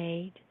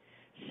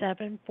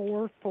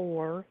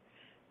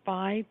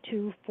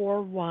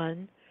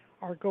 818-744-5241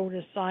 or go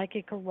to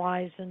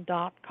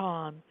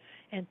psychichorizon.com.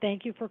 And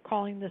thank you for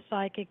calling the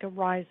Psychic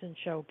Horizon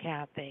Show,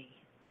 Kathy.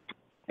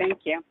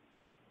 Thank you.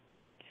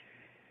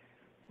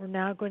 We're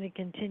now going to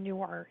continue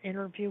our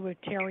interview with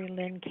Teri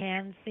Lynn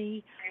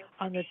CanSee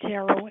on the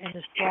Tarot and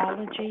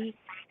Astrology,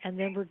 and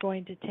then we're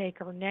going to take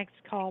our next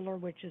caller,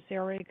 which is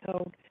area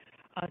code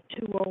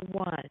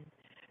 201.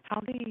 How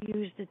do you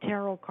use the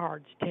tarot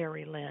cards,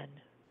 Teri Lynn?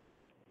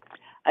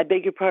 I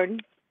beg your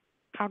pardon?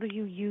 How do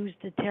you use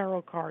the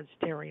tarot cards,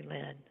 Teri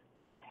Lynn?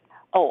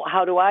 Oh,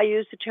 how do I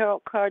use the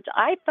tarot cards?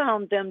 I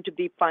found them to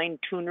be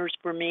fine-tuners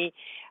for me.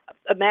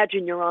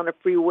 Imagine you're on a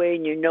freeway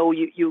and you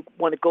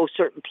want to go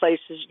certain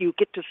places. You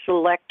get to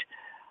select,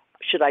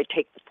 should I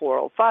take the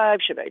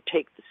 405? Should I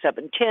take the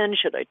 710?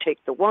 Should I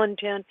take the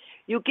 110?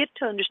 You get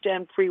to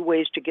understand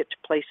freeways to get to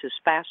places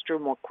faster,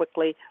 more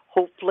quickly,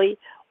 hopefully,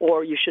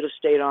 or you should have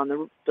stayed on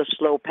the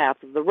slow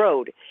path of the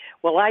road.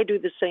 Well, I do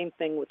the same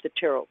thing with the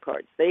tarot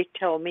cards. They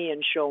tell me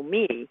and show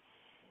me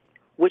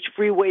which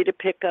freeway to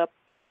pick up,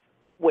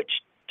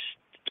 which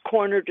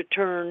corner to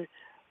turn,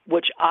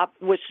 which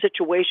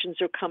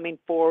situations are coming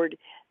forward.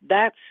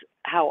 That's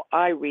how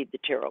I read the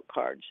tarot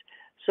cards.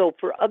 So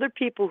for other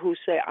people who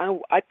say,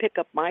 I pick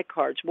up my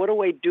cards, what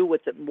do I do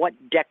with them? What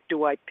deck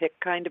do I pick,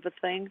 kind of a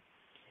thing?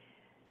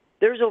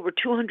 There's over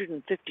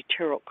 250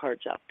 tarot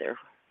cards out there,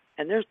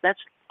 and that's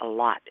a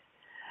lot.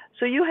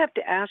 So you have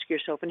to ask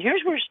yourself, and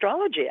here's where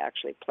astrology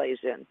actually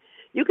plays in.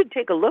 You could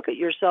take a look at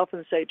yourself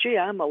and say, gee,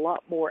 I'm a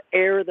lot more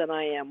air than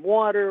I am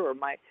water, or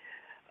my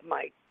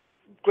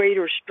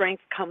greater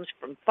strength comes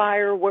from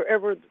fire,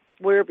 wherever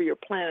your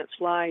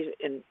planets lie,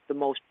 and the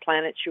most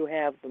planets you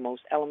have, the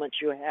most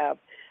elements you have,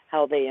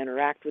 how they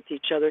interact with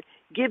each other,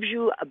 gives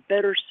you a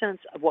better sense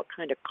of what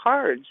kind of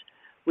cards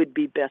would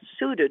be best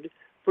suited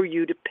for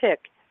you to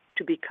pick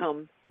to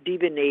become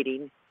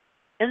divinating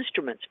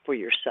instruments for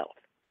yourself.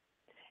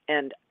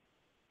 And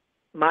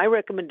my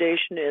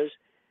recommendation is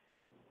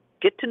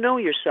get to know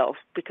yourself,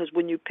 because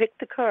when you pick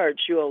the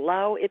cards, you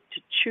allow it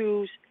to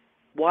choose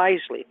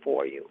wisely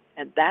for you.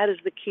 And that is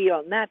the key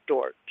on that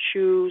door.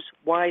 Choose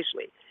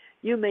wisely.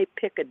 You may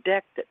pick a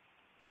deck that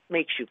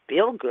makes you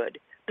feel good,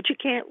 but you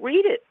can't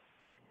read it.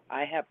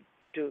 I have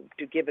to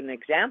give an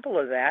example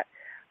of that.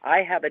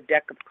 I have a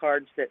deck of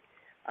cards that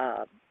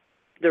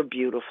they're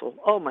beautiful.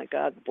 Oh my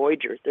God,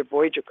 Voyager. They're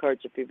Voyager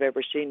cards if you've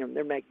ever seen them.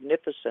 They're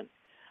magnificent.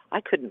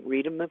 I couldn't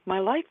read them if my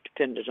life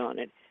depended on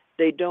it.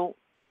 They don't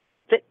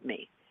fit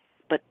me,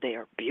 but they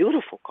are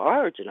beautiful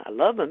cards, and I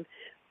love them.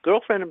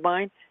 Girlfriend of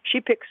mine, she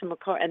picks them a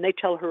card, and they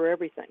tell her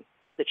everything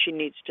that she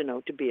needs to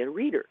know to be a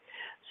reader.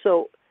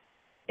 So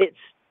it's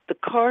the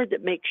card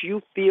that makes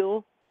you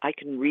feel, I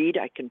can read,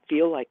 I can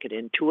feel, I can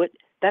intuit.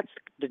 That's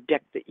the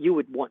deck that you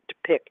would want to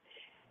pick.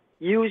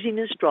 Using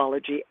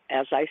astrology,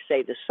 as I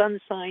say, the sun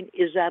sign,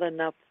 is that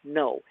enough?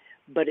 No.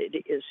 But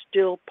it is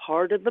still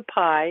part of the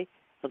pie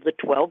of the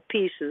 12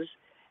 pieces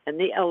and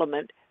the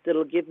element that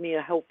will give me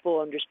a helpful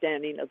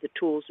understanding of the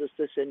tools that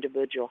this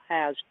individual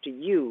has to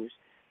use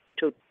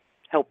to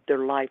help their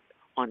life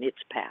on its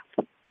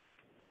path.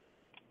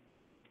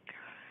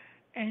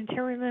 And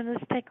Teri Lynn,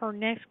 let's take our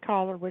next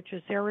caller, which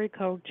is area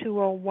code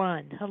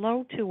 201.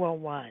 Hello,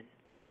 201.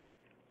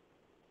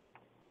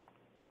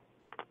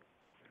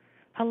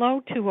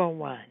 Hello,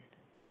 201.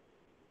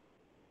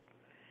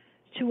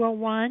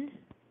 201?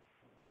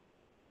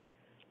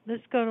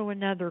 Let's go to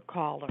another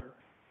caller.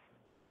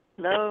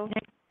 Hello.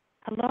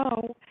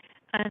 Hello.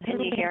 And can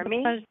you hear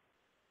me?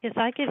 Yes,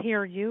 I could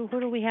hear you. Who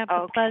do we have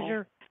the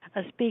pleasure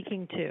of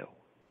speaking to?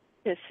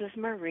 This is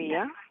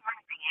Maria.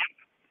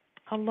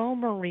 Hello,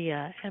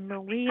 Maria. And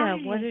Maria, Hi.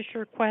 what is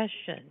your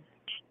question?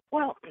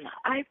 Well,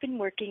 I've been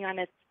working on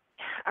it.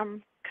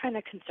 I'm kind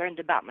of concerned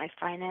about my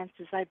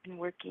finances. I've been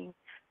working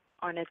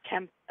on a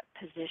temp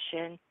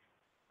position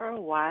for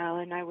a while,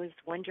 and I was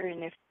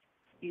wondering if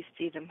you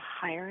see them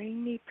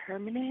hiring me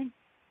permanent,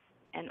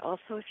 and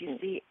also if you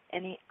see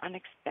any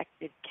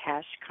unexpected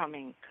cash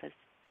coming, because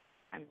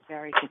I'm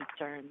very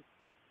concerned.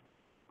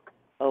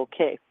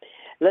 Okay.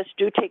 Let's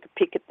take a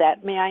peek at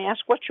that. May I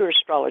ask, what's your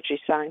astrology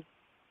sign?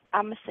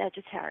 I'm a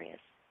Sagittarius.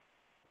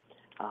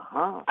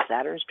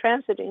 Saturn's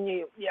transiting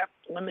you. Yep.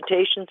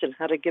 Limitations and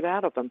how to get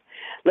out of them.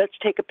 Let's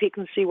take a peek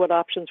and see what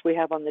options we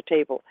have on the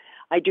table.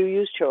 I do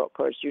use tarot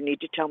cards. You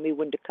need to tell me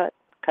when to cut.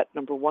 Cut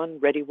number 1,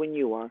 ready when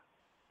you are.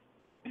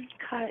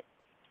 Cut.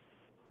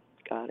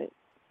 Got it.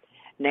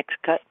 Next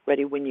cut,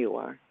 ready when you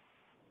are.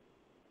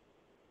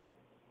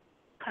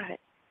 Cut.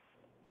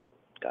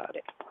 Got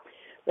it.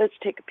 Let's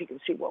take a peek and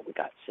see what we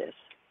got, sis.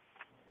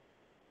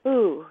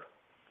 Ooh,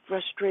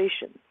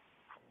 frustration.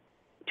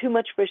 Too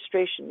much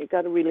frustration. You've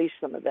got to release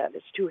some of that.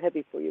 It's too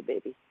heavy for you,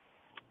 baby.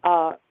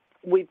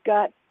 We've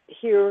got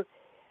here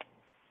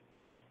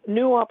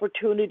new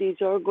opportunities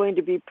are going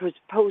to be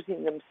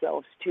proposing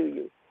themselves to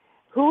you.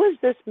 Who is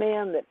this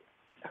man that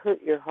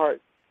hurt your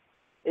heart?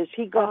 Is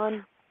he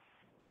gone?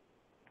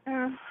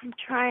 I'm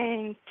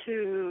trying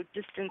to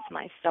distance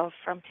myself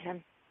from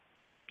him.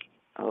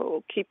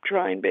 Oh, keep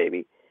trying,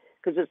 baby,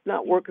 because it's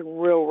not working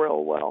real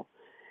well.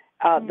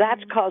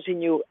 That's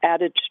causing you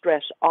added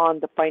stress on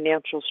the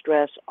financial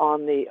stress,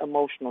 on the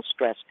emotional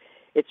stress.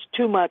 It's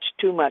too much.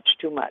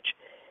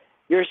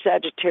 You're a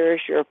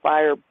Sagittarius, you're a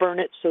fire. Burn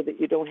it so that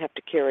you don't have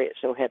to carry it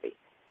so heavy.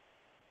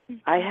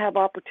 I have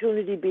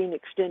opportunity being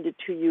extended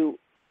to you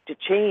to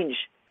change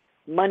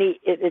money.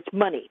 It's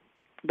money,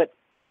 but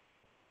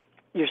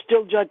you're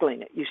still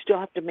juggling it. You still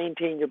have to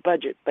maintain your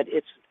budget, but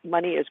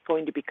money is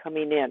going to be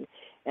coming in.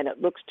 And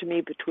it looks to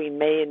me between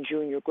May and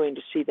June you're going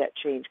to see that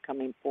change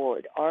coming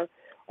forward.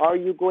 Are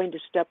you going to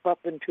step up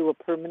into a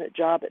permanent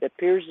job? It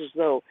appears as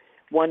though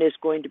one is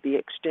going to be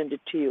extended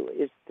to you.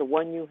 Is the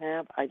one you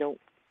have? I don't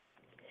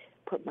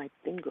put my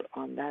finger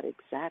on that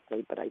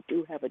exactly, but I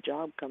do have a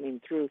job coming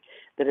through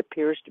that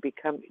appears to be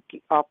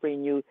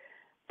offering you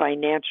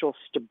financial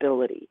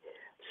stability.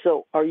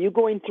 So are you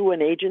going through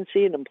an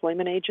agency, an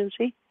employment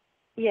agency?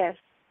 Yes.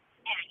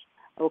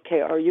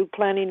 Okay. Are you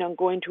planning on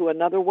going to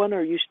another one, or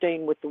are you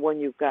staying with the one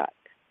you've got?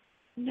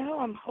 No,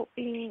 I'm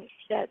hoping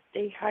that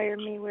they hire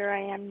me where I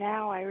am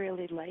now. I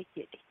really like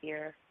it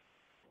here.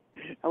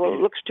 Well, it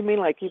looks to me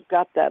like you've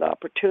got that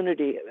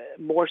opportunity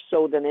more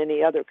so than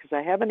any other, because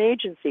I have an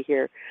agency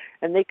here,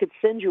 and they could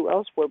send you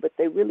elsewhere, but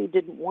they really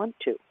didn't want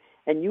to,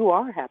 and you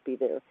are happy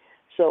there.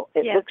 So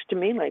it looks to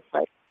me like,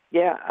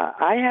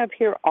 I have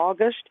here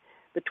August.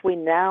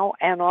 Between now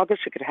and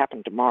August, it could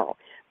happen tomorrow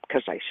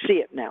because I see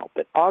it now,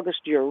 but August,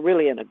 you're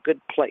really in a good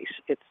place.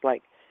 It's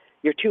like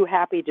you're too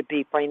happy to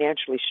be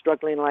financially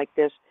struggling like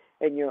this,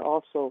 and you're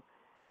also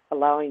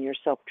allowing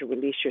yourself to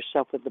release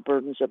yourself of the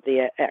burdens of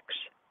the ex.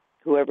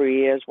 Whoever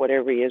he is,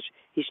 whatever he is,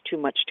 he's too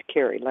much to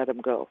carry. Let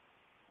him go.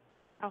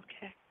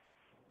 Okay.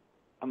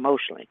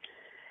 Emotionally.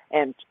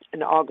 And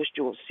in August,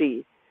 you will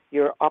see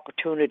your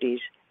opportunities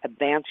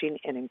advancing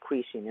and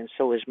increasing, and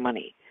so is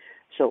money.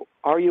 So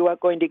are you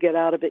going to get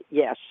out of it?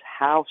 Yes.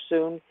 How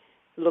soon?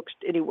 It looks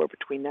anywhere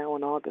between now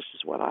and August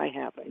is what I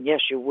have. And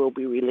yes, you will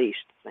be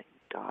released. Thank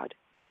God.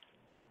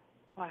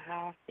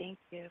 Wow. Thank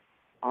you.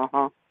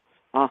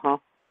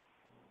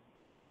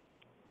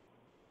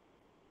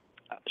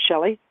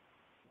 Shelley?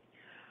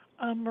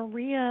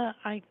 Maria,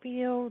 I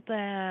feel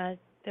that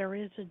there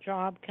is a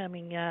job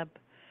coming up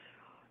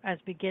as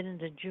we get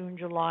into June,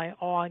 July,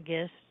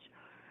 August.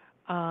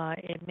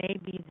 It may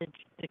be the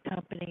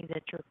company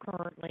that you're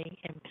currently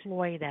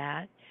employed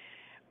at.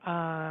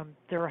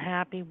 They're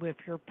happy with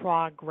your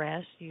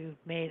progress. You've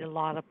made a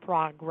lot of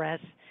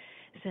progress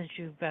since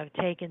you've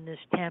taken this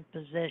temp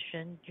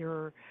position.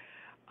 You're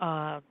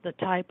the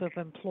type of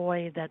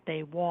employee that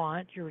they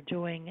want. You're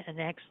doing an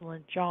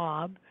excellent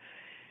job.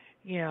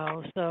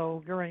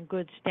 So you're in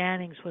good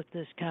standings with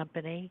this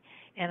company,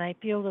 and I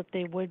feel that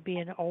there would be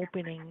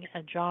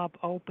a job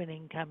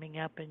opening coming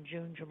up in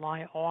June,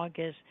 July,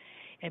 August.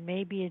 It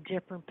may be a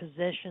different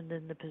position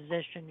than the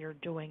position you're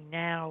doing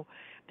now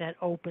that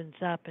opens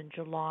up in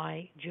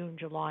June,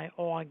 July,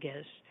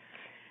 August.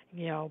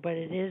 But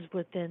it is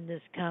within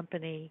this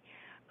company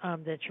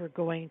that you're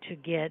going to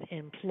get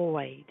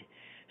employed.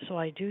 So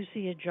I do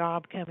see a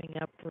job coming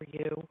up for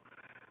you.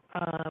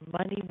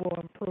 Money will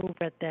improve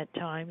at that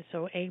time.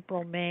 So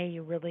April, May,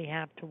 you really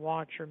have to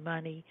watch your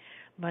money.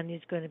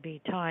 Money's going to be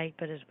tight,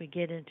 but as we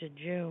get into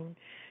June,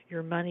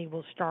 your money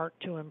will start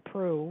to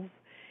improve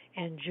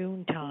in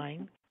June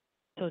time.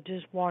 So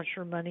just watch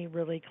your money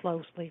really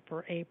closely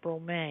for April,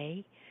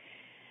 May.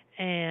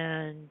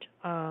 And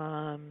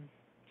then,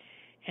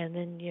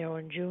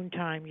 in June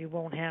time, you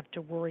won't have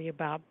to worry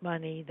about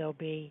money. There'll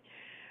be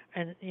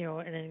an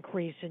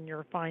increase in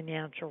your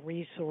financial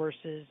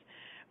resources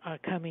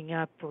coming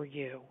up for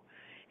you.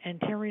 And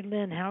Teri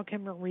Lynn, how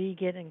can Marie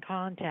get in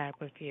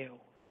contact with you?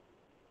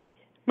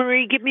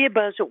 Marie, give me a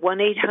buzz at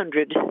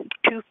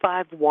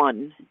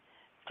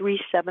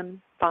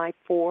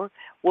 1-800-251-3754.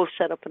 We'll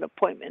set up an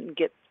appointment and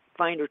get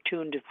finer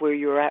tuned of where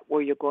you're at,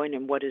 where you're going,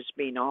 and what is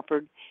being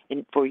offered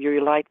for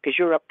your life, because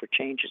you're up for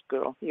changes,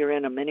 girl. You're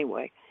in them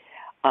anyway.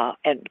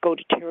 And go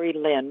to Teri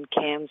Lynn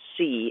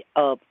CanSee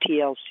of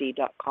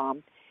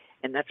TLC.com,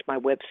 and that's my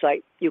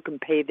website. You can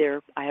pay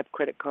there. I have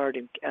credit card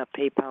and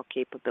PayPal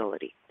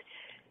capability.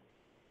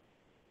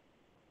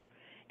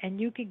 And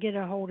you can get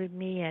a hold of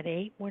me at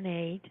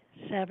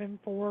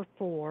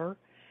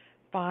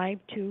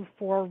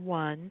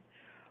 818-744-5241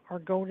 or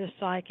go to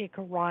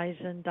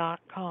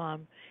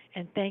PsychicHorizon.com.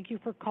 And thank you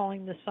for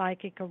calling the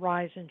Psychic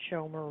Horizon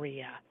Show,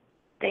 Maria.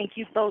 Thank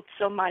you both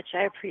so much.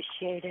 I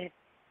appreciate it.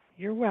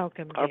 You're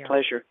welcome, dear. Our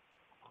pleasure.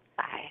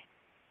 Bye.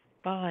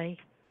 Bye.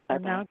 Bye-bye. We're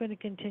now going to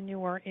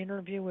continue our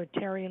interview with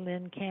Teri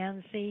Lynn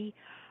CanSee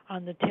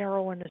on the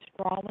Tarot and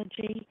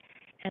Astrology.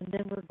 And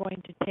then we're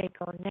going to take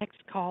our next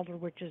caller,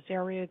 which is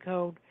area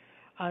code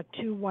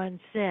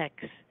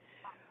 216.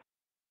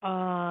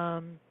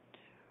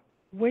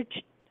 What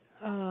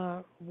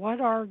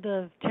are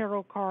the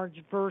tarot cards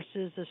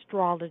versus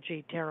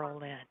astrology, Teri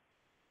Lynn?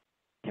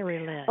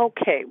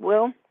 Okay,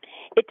 well,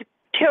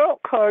 tarot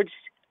cards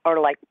are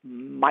like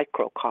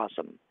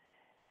microcosm.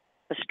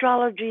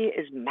 Astrology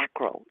is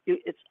macro.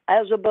 It's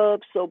as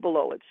above, so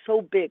below. It's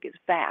so big, it's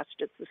vast,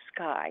 it's the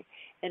sky,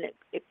 and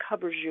it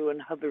covers you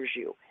and hovers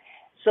you.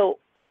 So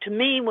to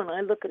me, when I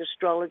look at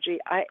astrology,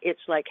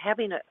 it's like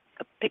having a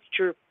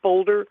picture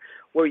folder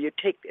where you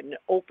take and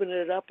open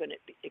it up and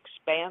it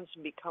expands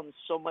and becomes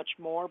so much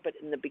more. But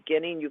in the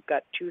beginning, you've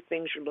got two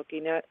things you're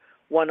looking at,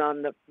 one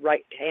on the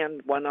right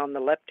hand, one on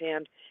the left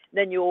hand.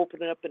 Then you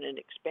open it up and it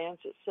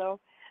expands itself.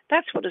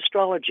 That's what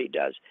astrology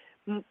does.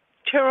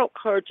 Tarot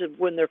cards,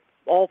 when they're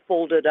all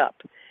folded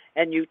up,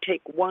 and you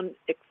take one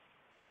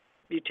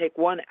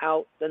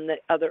out, then the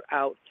other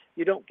out,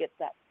 you don't get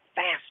that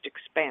vast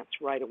expanse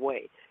right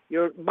away.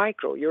 You're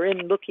micro. You're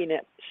in looking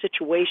at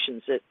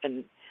situations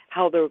and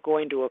how they're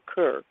going to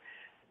occur.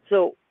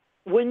 So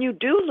when you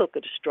do look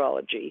at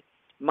astrology,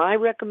 my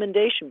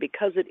recommendation,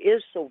 because it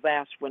is so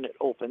vast when it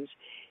opens,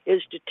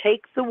 is to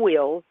take the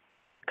wheel,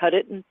 cut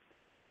it in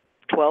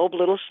 12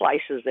 little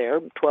slices there,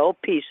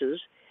 12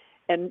 pieces,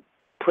 and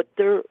put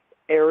their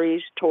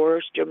Aries,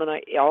 Taurus,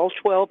 Gemini, all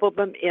 12 of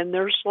them in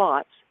their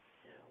slots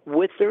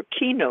with their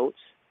keynotes.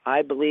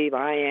 I believe,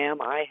 I am,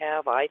 I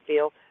have, I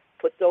feel.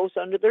 Put those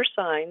under their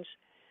signs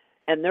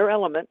and their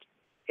element,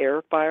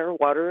 air, fire,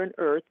 water, and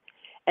earth.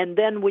 And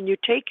then when you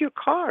take your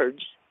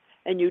cards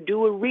and you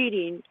do a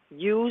reading,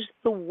 use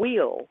the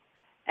wheel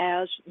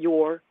as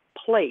your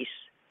place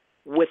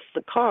with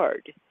the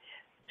card.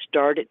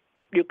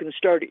 You can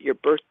start at your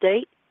birth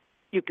date.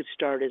 You could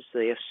start as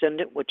the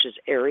ascendant, which is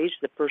Aries,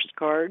 the first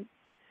card.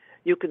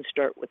 You can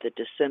start with the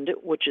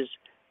descendant, which is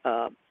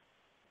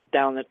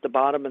down at the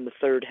bottom in the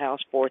third house,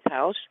 fourth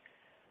house.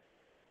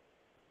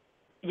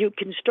 You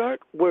can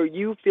start where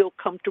you feel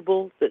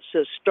comfortable that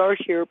says start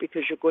here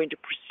because you're going to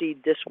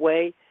proceed this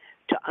way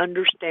to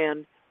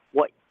understand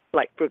what,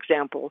 like, for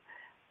example,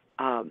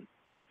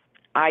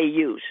 I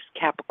use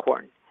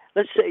Capricorn.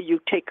 Let's say you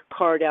take a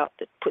card out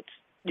that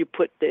you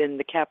put in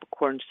the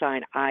Capricorn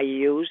sign I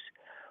use.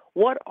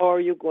 What are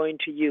you going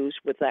to use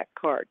with that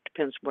card?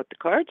 Depends on what the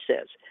card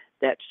says.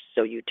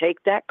 So you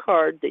take that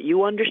card that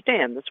you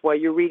understand, that's why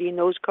you're reading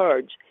those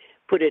cards,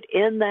 put it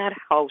in that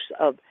house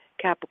of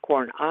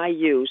Capricorn I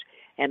use,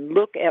 and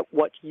look at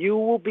what you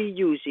will be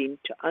using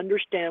to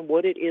understand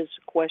what it is,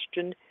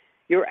 question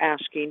you're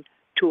asking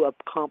to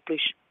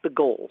accomplish the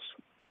goals.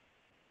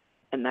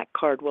 And that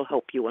card will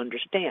help you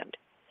understand.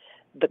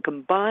 The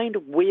combined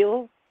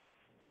wheel,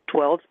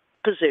 12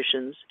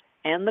 positions,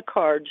 and the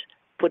cards,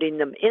 putting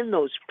them in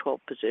those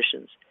 12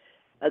 positions.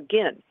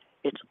 Again,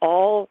 it's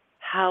all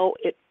how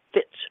it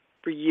fits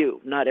for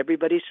you. Not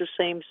everybody's the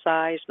same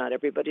size, not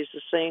everybody's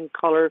the same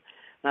color,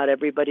 not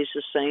everybody's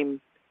the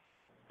same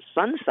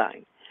sun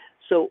sign.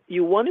 So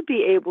you want to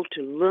be able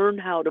to learn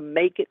how to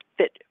make it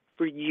fit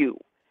for you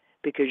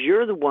because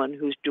you're the one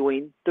who's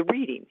doing the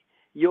reading.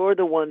 You're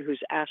the one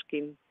who's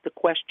asking the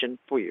question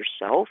for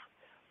yourself,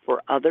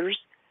 for others,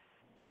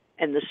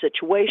 and the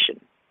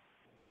situation.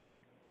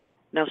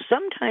 Now,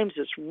 sometimes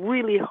it's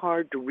really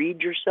hard to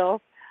read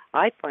yourself.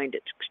 I find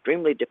it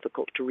extremely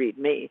difficult to read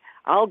me.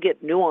 I'll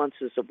get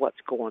nuances of what's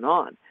going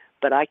on,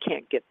 but I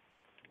can't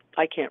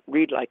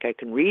read like I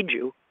can read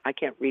you. I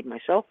can't read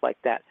myself like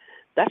that.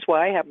 That's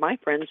why I have my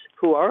friends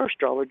who are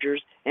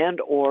astrologers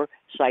and or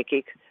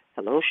psychic.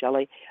 Hello,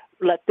 Shelley.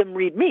 Let them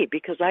read me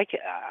because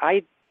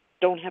I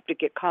don't have to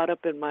get caught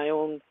up in my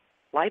own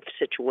life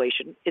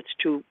situation. It's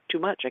too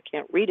much. I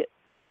can't read it.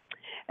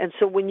 And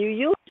so when you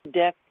use the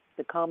deck,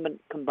 the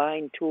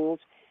combined tools,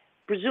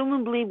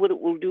 presumably what it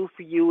will do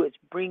for you is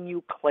bring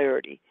you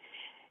clarity.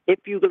 If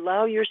you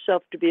allow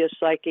yourself to be a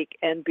psychic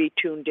and be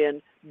tuned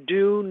in,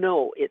 do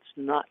know it's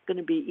not going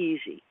to be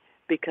easy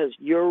because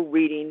you're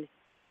reading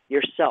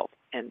yourself.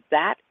 And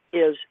that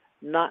is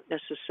not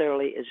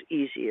necessarily as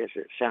easy as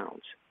it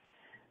sounds.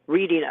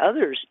 Reading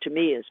others, to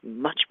me, is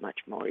much, much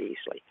more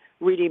easily.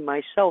 Reading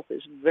myself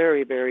is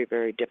very, very,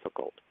 very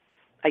difficult.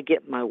 I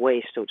get in my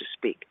way, so to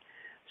speak.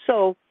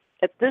 So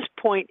at this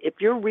point, if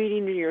you're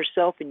reading to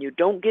yourself and you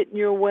don't get in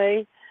your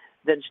way,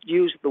 then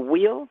use the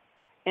wheel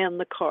and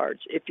the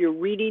cards. If you're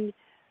reading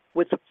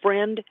with a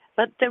friend,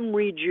 let them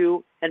read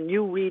you and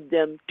you read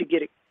them to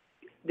get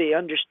the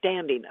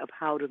understanding of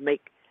how to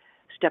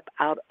step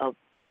out of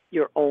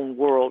your own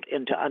world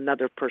into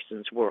another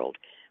person's world.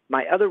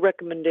 My other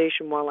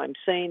recommendation while I'm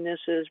saying this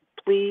is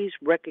please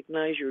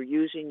recognize you're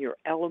using your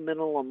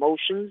elemental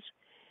emotions.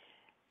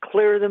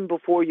 Clear them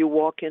before you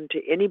walk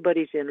into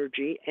anybody's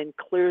energy and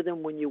clear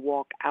them when you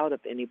walk out of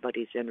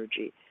anybody's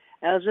energy.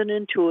 As an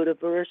intuitive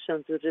or a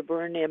sensitive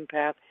or an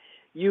empath,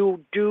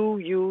 you do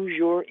use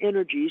your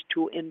energies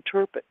to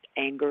interpret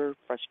anger,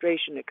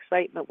 frustration,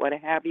 excitement, what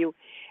have you.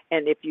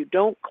 And if you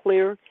don't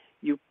clear,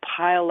 you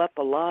pile up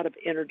a lot of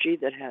energy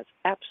that has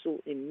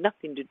absolutely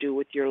nothing to do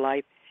with your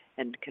life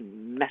and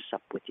can mess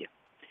up with you.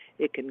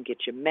 It can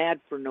get you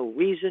mad for no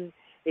reason.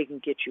 It can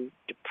get you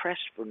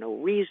depressed for no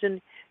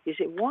reason. You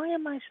say, why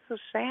am I so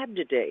sad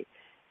today?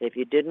 If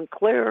you didn't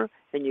clear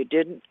and you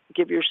didn't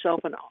give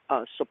yourself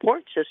a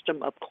support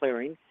system of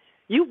clearing,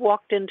 you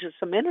walked into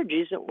some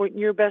energies that weren't in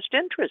your best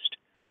interest,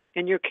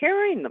 and you're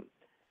carrying them,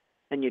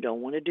 and you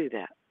don't want to do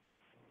that.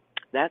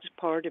 That's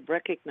part of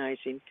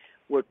recognizing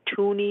we're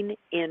tuning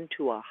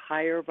into a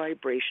higher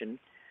vibration,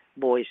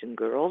 boys and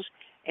girls,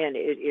 and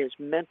it is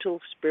mental,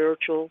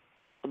 spiritual,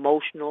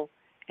 emotional,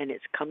 and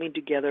it's coming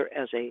together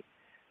as a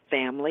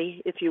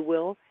family, if you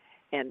will,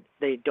 and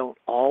they don't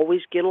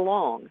always get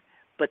along,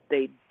 but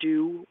they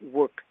do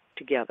work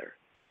together.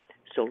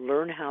 So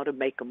learn how to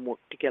make them work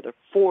together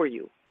for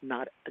you,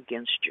 not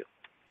against you.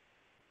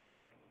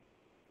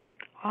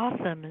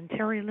 Awesome. And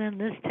Teri Lynn,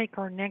 let's take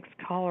our next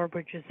caller,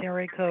 which is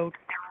area code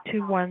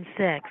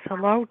 216.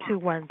 Hello,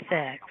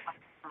 216.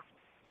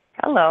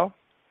 Hello.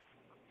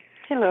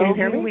 Hello. Can you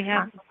hear me?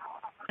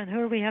 Who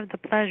do we have the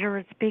pleasure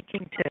of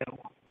speaking to?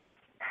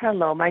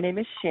 Hello, my name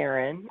is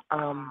Sharon,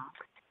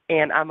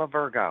 and I'm a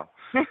Virgo.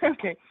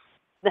 Okay.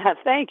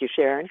 Thank you,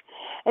 Sharon.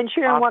 And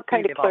Sharon, what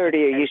kind of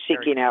clarity are you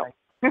seeking out?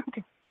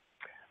 Okay.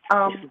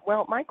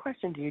 Well, my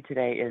question to you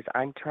today is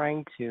I'm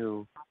trying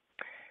to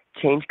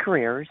change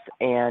careers,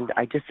 and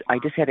I just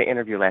had an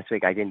interview last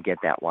week. I didn't get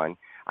that one.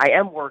 I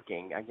am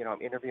working.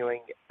 I'm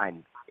interviewing.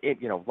 I'm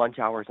lunch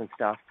hours and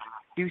stuff.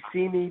 Do you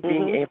see me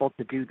being able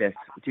to do this?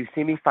 Do you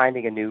see me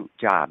finding a new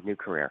job, new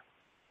career?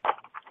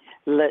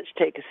 Let's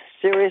take a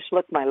serious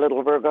look, my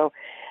little Virgo.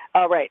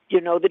 All right, you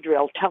know the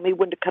drill. Tell me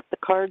when to cut the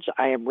cards.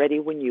 I am ready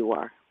when you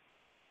are.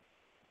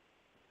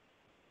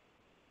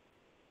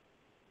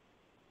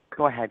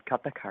 Go ahead,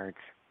 cut the cards.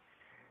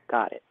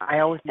 Got it. I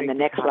always make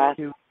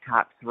the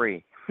top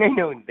three. I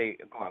know they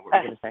go on. What were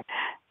you going to say?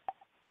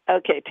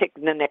 Okay, take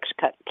the next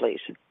cut,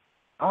 please.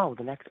 Oh,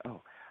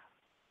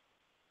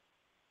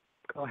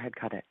 Go ahead,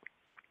 cut it.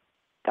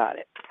 Got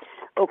it.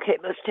 Okay,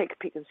 let's take a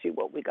peek and see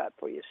what we got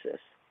for you, sis.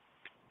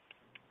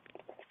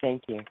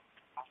 Thank you.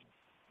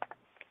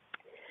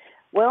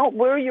 Well,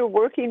 where you're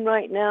working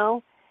right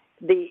now,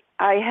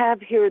 I have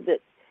here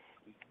that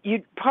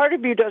part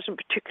of you doesn't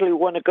particularly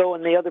want to go,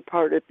 and the other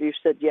part of you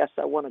said, yes,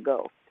 I want to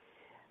go.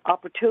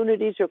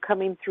 Opportunities are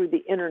coming through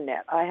the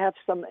internet. I have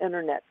some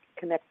internet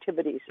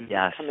connectivities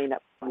coming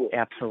up.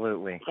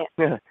 Absolutely.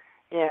 And,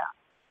 yeah.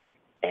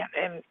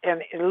 And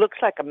it looks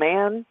like a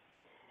man.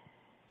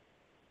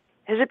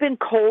 Has it been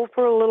cold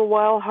for a little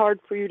while, hard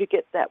for you to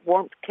get that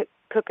warmth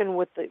cooking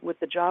with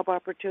the job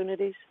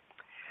opportunities?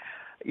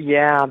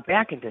 Yeah,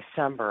 back in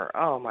December,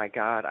 oh my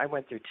God, I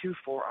went through 2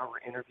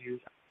 4-hour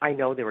interviews. I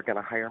know they were going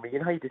to hire me. You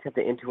know how you just have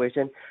the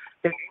intuition?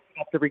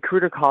 The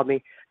recruiter called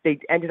me. They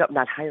ended up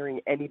not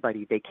hiring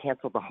anybody. They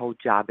canceled the whole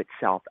job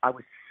itself. I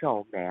was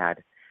so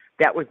mad.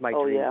 That was my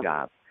dream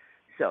job.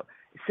 So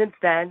since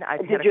then,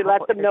 I've Did you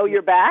let them know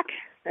you're back?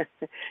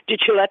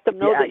 Did you let them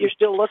know that you're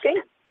still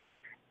looking?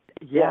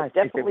 Yeah,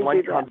 definitely if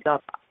one comes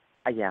up.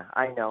 Yeah,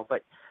 I know.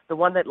 But the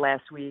one that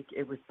last week,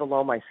 it was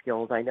below my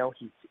skills. I know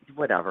he's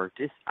whatever.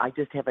 I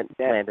just haven't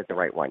landed the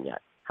right one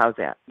yet. How's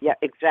that? Yeah,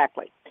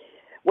 exactly.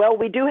 Well,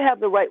 we do have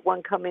the right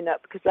one coming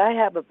up because I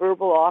have a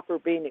verbal offer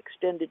being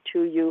extended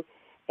to you,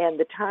 and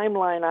the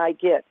timeline I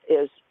get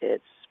is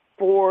it's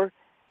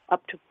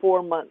up to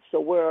 4 months. So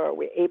where are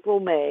we? April,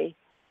 May,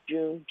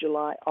 June,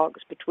 July,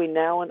 August. Between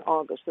now and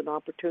August, an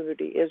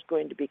opportunity is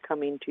going to be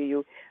coming to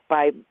you.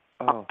 By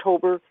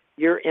October,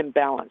 you're in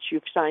balance.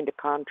 You've signed a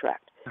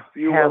contract.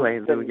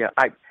 Hallelujah.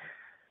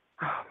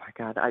 Oh, my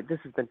God. This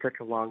has been such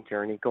a long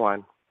journey. Go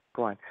on.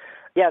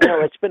 Yeah,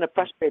 no, it's been a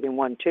frustrating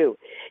one, too.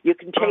 You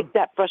can take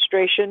that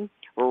frustration,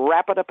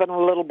 wrap it up in a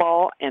little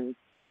ball, and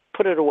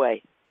put it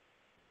away.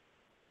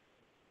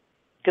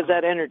 Because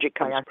that energy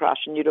comes across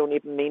and you don't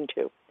even mean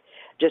to.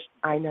 Just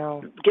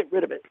get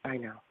rid of it. I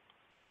know.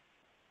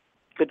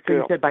 Good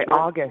girl. So you said by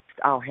August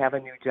I'll have a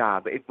new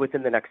job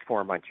within the next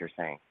 4 months, you're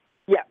saying?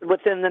 Yeah,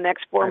 within the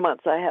next 4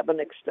 months I have an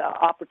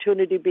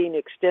opportunity being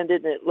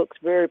extended, and it looks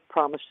very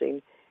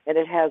promising, and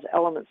it has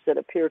elements that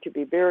appear to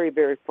be very,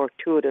 very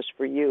fortuitous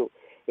for you.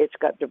 It's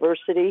got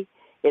diversity,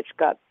 it's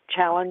got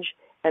challenge,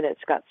 and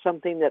it's got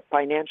something that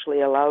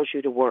financially allows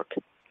you to work.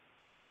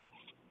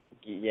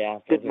 Yeah,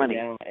 good money.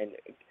 And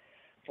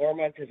 4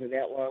 months isn't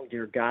that long,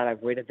 dear God.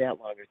 I've waited that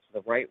long. It's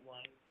the right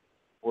one,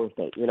 worth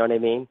it. You know what I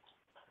mean?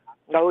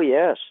 Oh,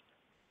 yes.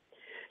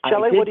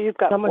 Shelley, what do you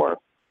got for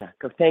her?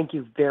 Thank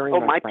you very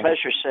much. Oh, my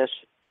pleasure, sis.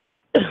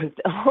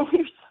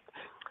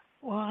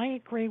 Well, I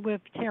agree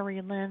with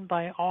Teri Lynn.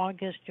 By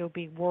August, you'll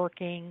be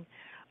working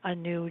a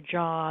new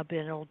job,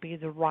 and it'll be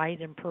the right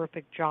and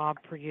perfect job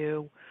for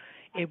you.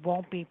 It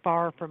won't be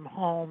far from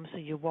home, so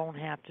you won't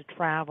have to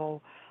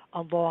travel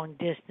a long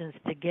distance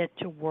to get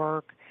to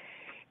work.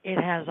 It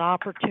has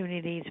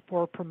opportunities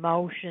for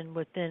promotion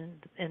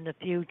in the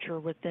future.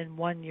 Within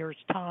 1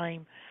 year's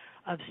time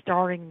of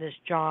starting this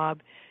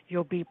job,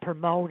 you'll be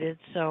promoted,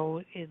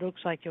 so it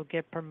looks like you'll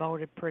get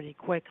promoted pretty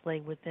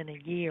quickly within a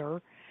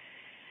year.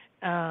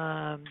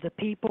 The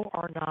people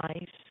are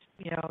nice.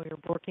 You're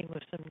working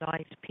with some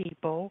nice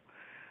people.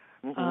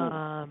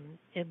 Mm-hmm.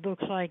 It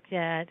looks like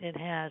that it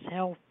has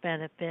health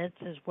benefits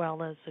as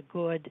well as a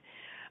good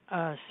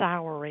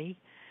salary.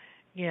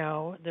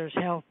 There's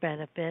health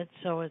benefits,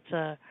 so it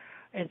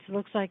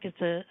looks like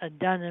it's a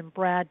Dun and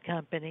Brad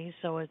company,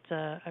 so it's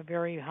a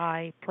very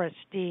high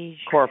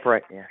prestige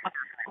corporate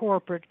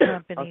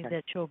company okay.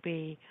 that you'll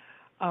be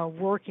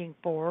working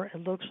for.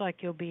 It looks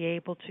like you'll be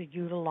able to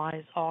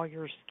utilize all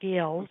your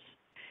skills,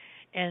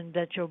 and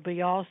that you'll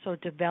be also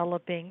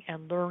developing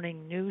and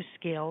learning new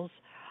skills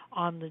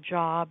on the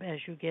job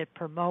as you get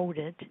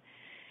promoted.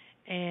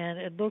 And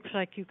it looks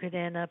like you could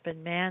end up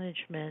in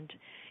management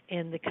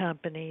in the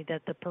company,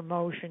 that the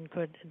promotion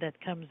that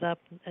comes up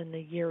in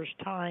the year's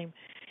time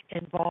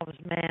involves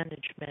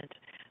management.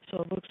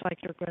 So it looks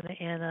like you're going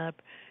to end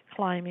up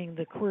climbing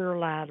the career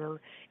ladder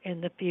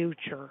in the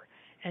future.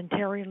 And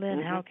Teri Lynn,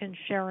 mm-hmm. How can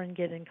Sharon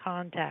get in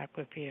contact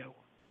with you?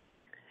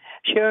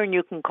 Sharon,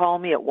 you can call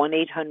me at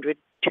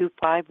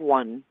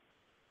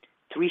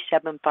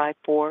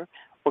 1-800-251-3754 or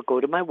go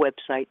to my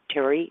website,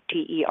 Teri,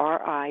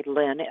 Teri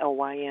Lynn,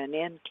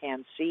 Lynn,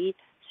 CanSee,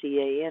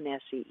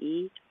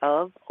 CanSee,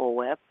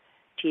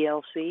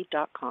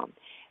 TLC.com.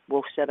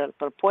 We'll set up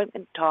an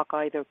appointment, talk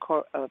either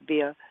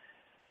via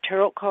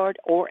tarot card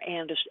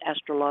and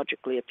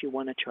astrologically if you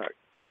want a chart.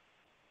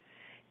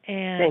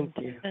 And,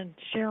 thank you. And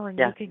Sharon,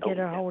 you can get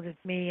a hold of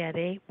me at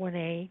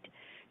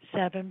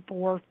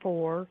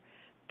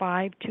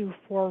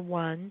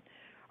 818-744-5241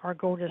 or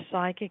go to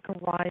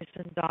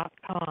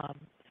psychichorizon.com.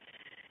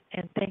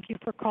 And thank you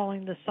for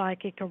calling the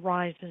Psychic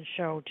Horizon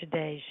Show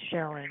today,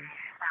 Sharon.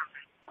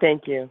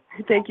 Thank you.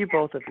 Thank you,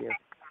 both of you.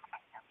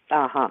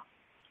 Uh-huh.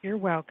 You're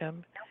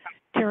welcome.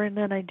 Teri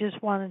Lynn, I just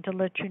wanted to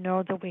let you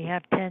know that we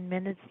have 10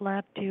 minutes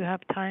left. Do you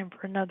have time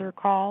for another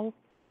call?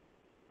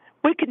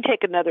 We can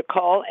take another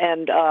call,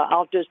 and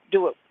I'll just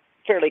do it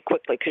fairly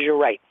quickly because you're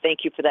right.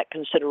 Thank you for that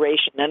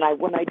consideration. And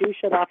when I do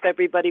shut off,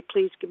 everybody,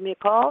 please give me a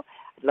call.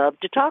 I'd love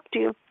to talk to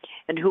you.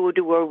 And who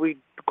are we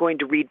going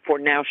to read for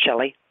now,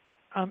 Shelley?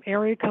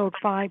 Area code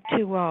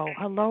 520.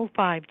 Hello,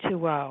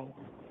 520.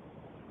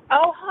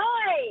 Oh,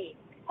 hi.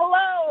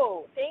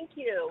 Hello. Thank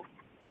you.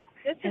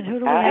 This is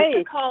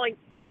Lisa calling.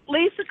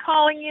 Lisa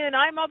calling you, and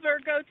I'm a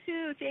Virgo,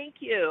 too. Thank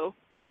you.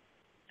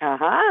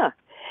 Uh-huh.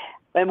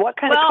 And what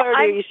kind of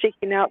clarity are you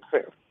seeking out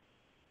for?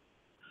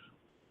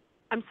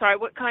 I'm sorry,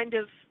 what kind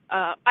of...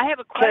 I have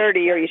a question.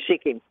 Clarity are you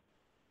seeking?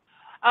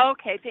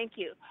 Okay, thank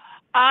you.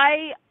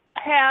 I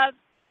have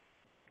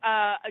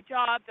a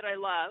job that I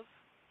love.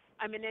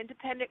 I'm an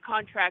independent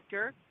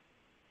contractor,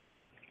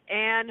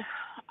 and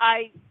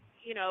I,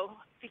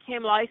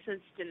 became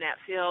licensed in that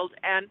field.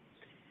 And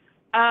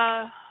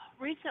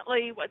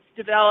recently what's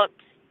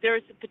developed,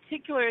 there's a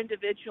particular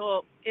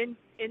individual in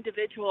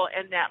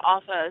that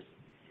office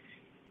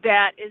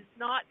that is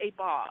not a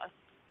boss.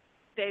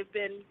 They've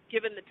been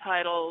given the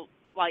title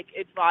like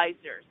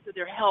advisor, so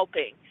they're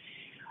helping.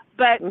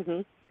 But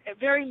a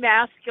very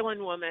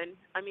masculine woman,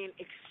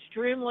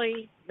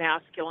 extremely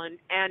masculine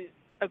and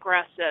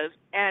aggressive.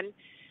 And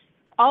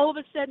all of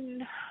a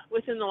sudden,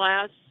 within the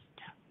last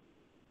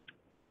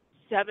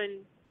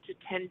 7 to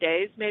 10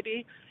 days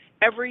maybe,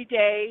 every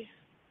day,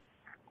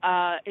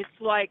 it's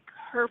like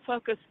her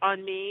focus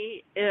on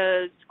me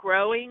is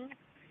growing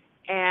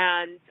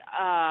and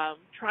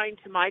trying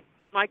to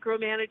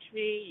micromanage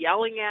me,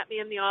 yelling at me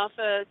in the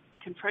office,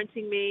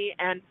 confronting me.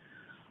 And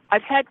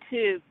I've had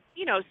to,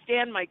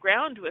 stand my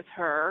ground with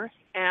her.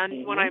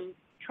 And when I'm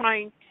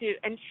trying to,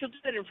 and she'll do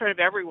it in front of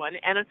everyone,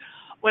 and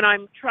when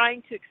I'm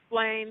trying to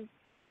explain,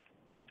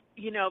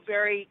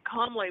 very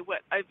calmly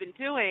what I've been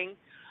doing,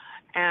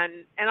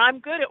 and I'm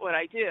good at what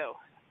I do,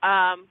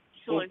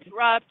 she'll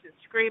interrupt and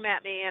scream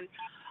at me. And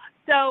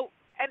so,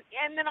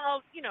 and then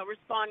I'll,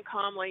 respond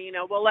calmly,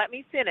 well, let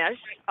me finish,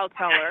 I'll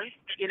tell her,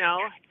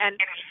 and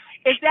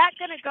is that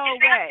going to go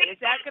away? Is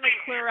that going to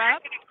clear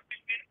up?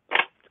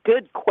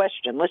 Good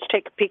question. Let's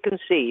take a peek and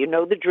see. You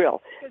know the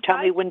drill. Tell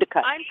me when to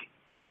cut.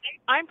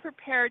 I'm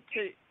prepared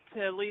to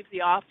leave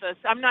the office.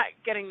 I'm not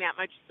getting that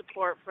much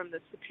support from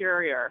the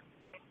superior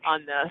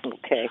on this.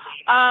 Okay.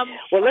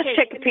 Let's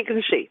take a peek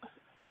and see.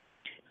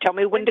 Tell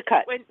me when to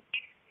cut.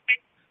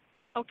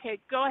 Okay,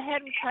 go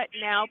ahead and cut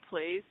now,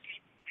 please.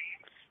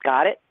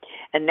 Got it.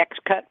 And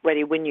next cut,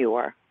 ready when you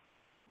are.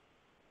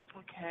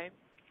 Okay.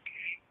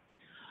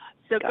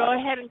 So go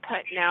ahead and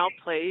cut now,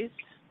 please.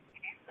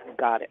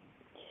 Got it.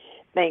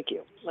 Thank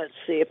you. Let's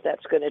see if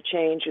that's going to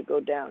change or go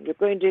down. You're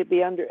going to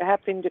be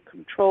having to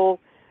control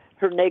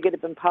her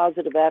negative and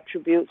positive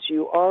attributes.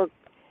 You are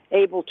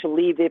able to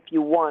leave if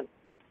you want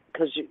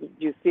because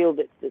you feel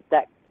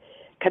that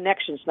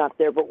connection's not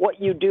there. But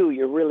what you do,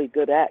 you're really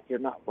good at. You're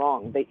not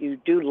wrong. That you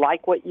do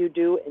like what you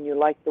do, and you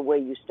like the way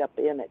you step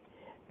in it.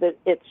 That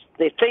it's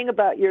the thing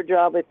about your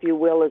job, if you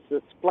will, is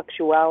this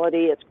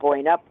fluctuality. It's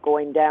going up,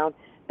 going down.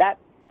 That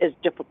is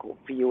difficult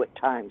for you at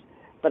times.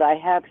 But I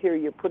have here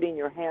you're putting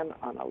your hand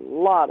on a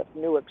lot of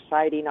new,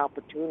 exciting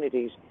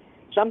opportunities.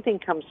 Something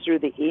comes through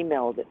the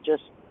email that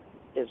just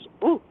is,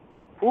 ooh,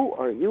 who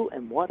are you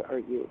and what are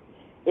you?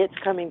 It's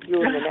coming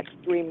through in the next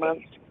 3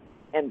 months,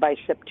 and by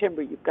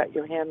September you've got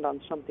your hand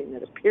on something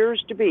that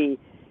appears to be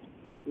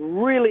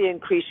really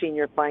increasing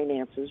your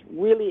finances,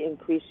 really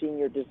increasing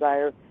your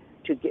desire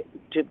to get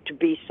to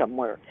be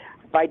somewhere.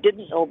 If I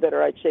didn't know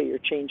better, I'd say you're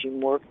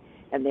changing work,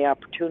 and the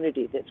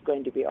opportunity that's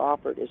going to be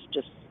offered is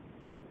just,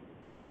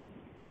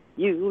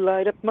 you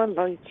light up my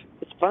life.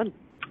 It's fun.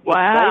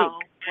 Wow.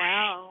 It's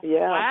Wow.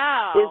 yeah.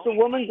 Wow. Is the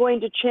woman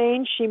going to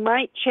change? She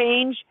might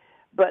change,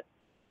 but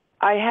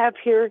I have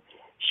here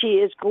she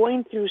is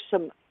going through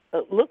some,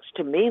 it looks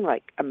to me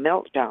like a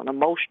meltdown,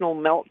 emotional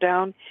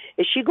meltdown.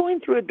 Is she going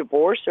through a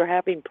divorce or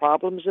having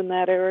problems in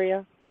that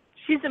area?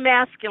 She's a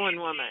masculine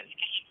woman.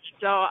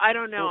 So I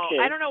don't know. Okay.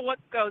 I don't know what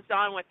goes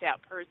on with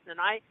that person.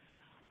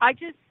 I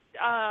just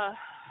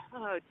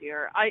oh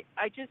dear. I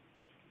just,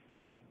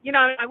 you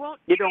know, I won't.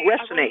 You don't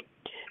resonate.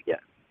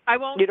 I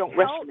won't You don't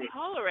resonate.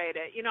 tolerate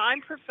it. You know,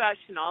 I'm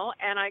professional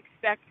and I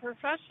expect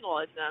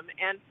professionalism.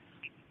 And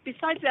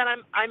besides that,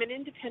 I'm an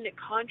independent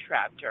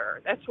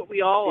contractor. That's what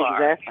we all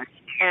are. Exactly.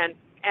 And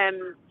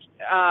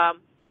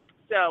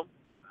so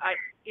I,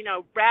 you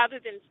know, rather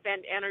than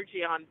spend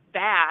energy on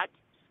that,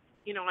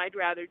 you know, I'd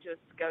rather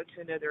just go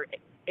to another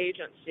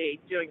agency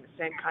doing the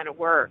same kind of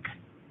work.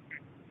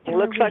 It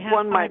looks like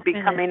one might be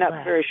coming up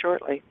left. very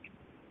shortly.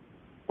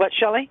 What,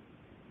 Shelley?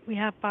 We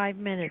have 5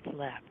 minutes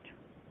left.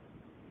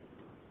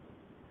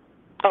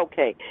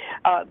 Okay.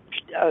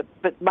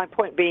 But my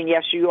point being,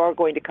 yes, you are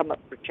going to come up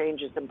for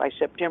changes, and by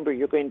September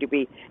you're going to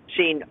be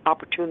seeing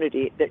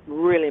opportunity that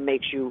really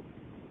makes you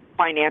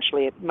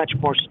financially much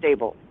more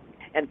stable.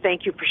 And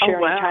thank you for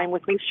sharing time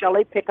with me.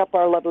 Shelley, pick up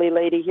our lovely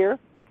lady here.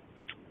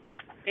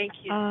 Thank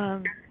you.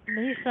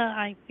 Lisa,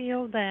 I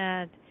feel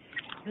that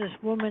this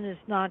woman is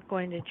not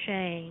going to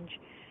change.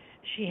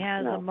 She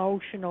has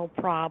emotional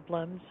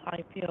problems. I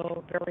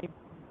feel very,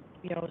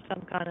 you know,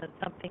 some kind of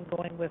something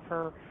going with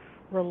her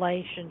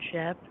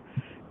relationship,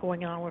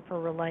 going on with her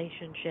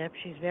relationship.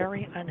 She's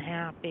very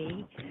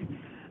unhappy.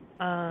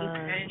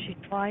 She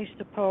tries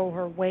to pull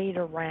her weight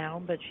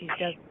around, but she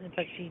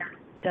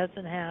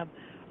doesn't have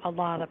a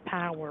lot of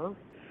power.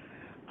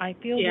 I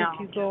feel that if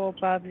you go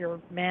above your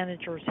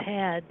manager's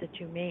head, that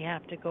you may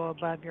have to go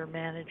above your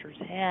manager's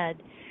head,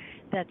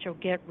 that you'll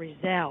get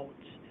results,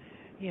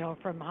 you know,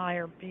 from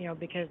higher, you know,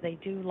 because they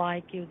do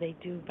like you, they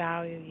do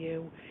value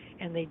you,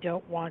 and they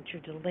don't want you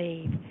to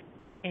leave.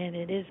 And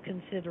it is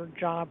considered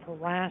job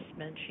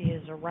harassment. She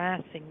is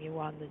harassing you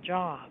on the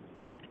job.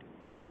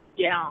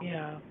 Yeah. You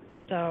know,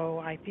 so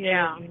I feel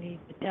that you need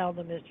to tell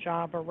them it's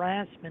job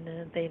harassment,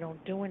 and if they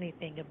don't do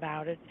anything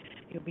about it,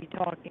 you'll be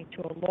talking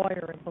to a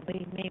lawyer, and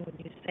believe me, when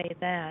you say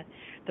that,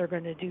 they're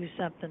going to do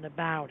something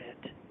about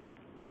it.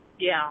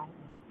 Yeah.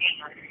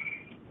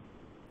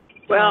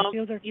 So well,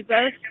 you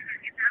both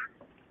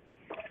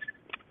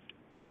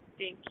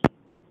think,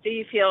 do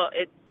you feel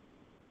it?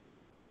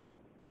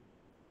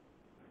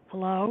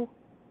 Hello?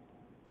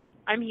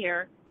 I'm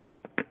here.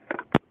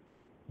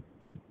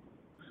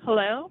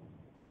 Hello?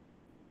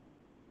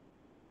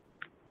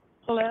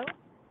 Hello?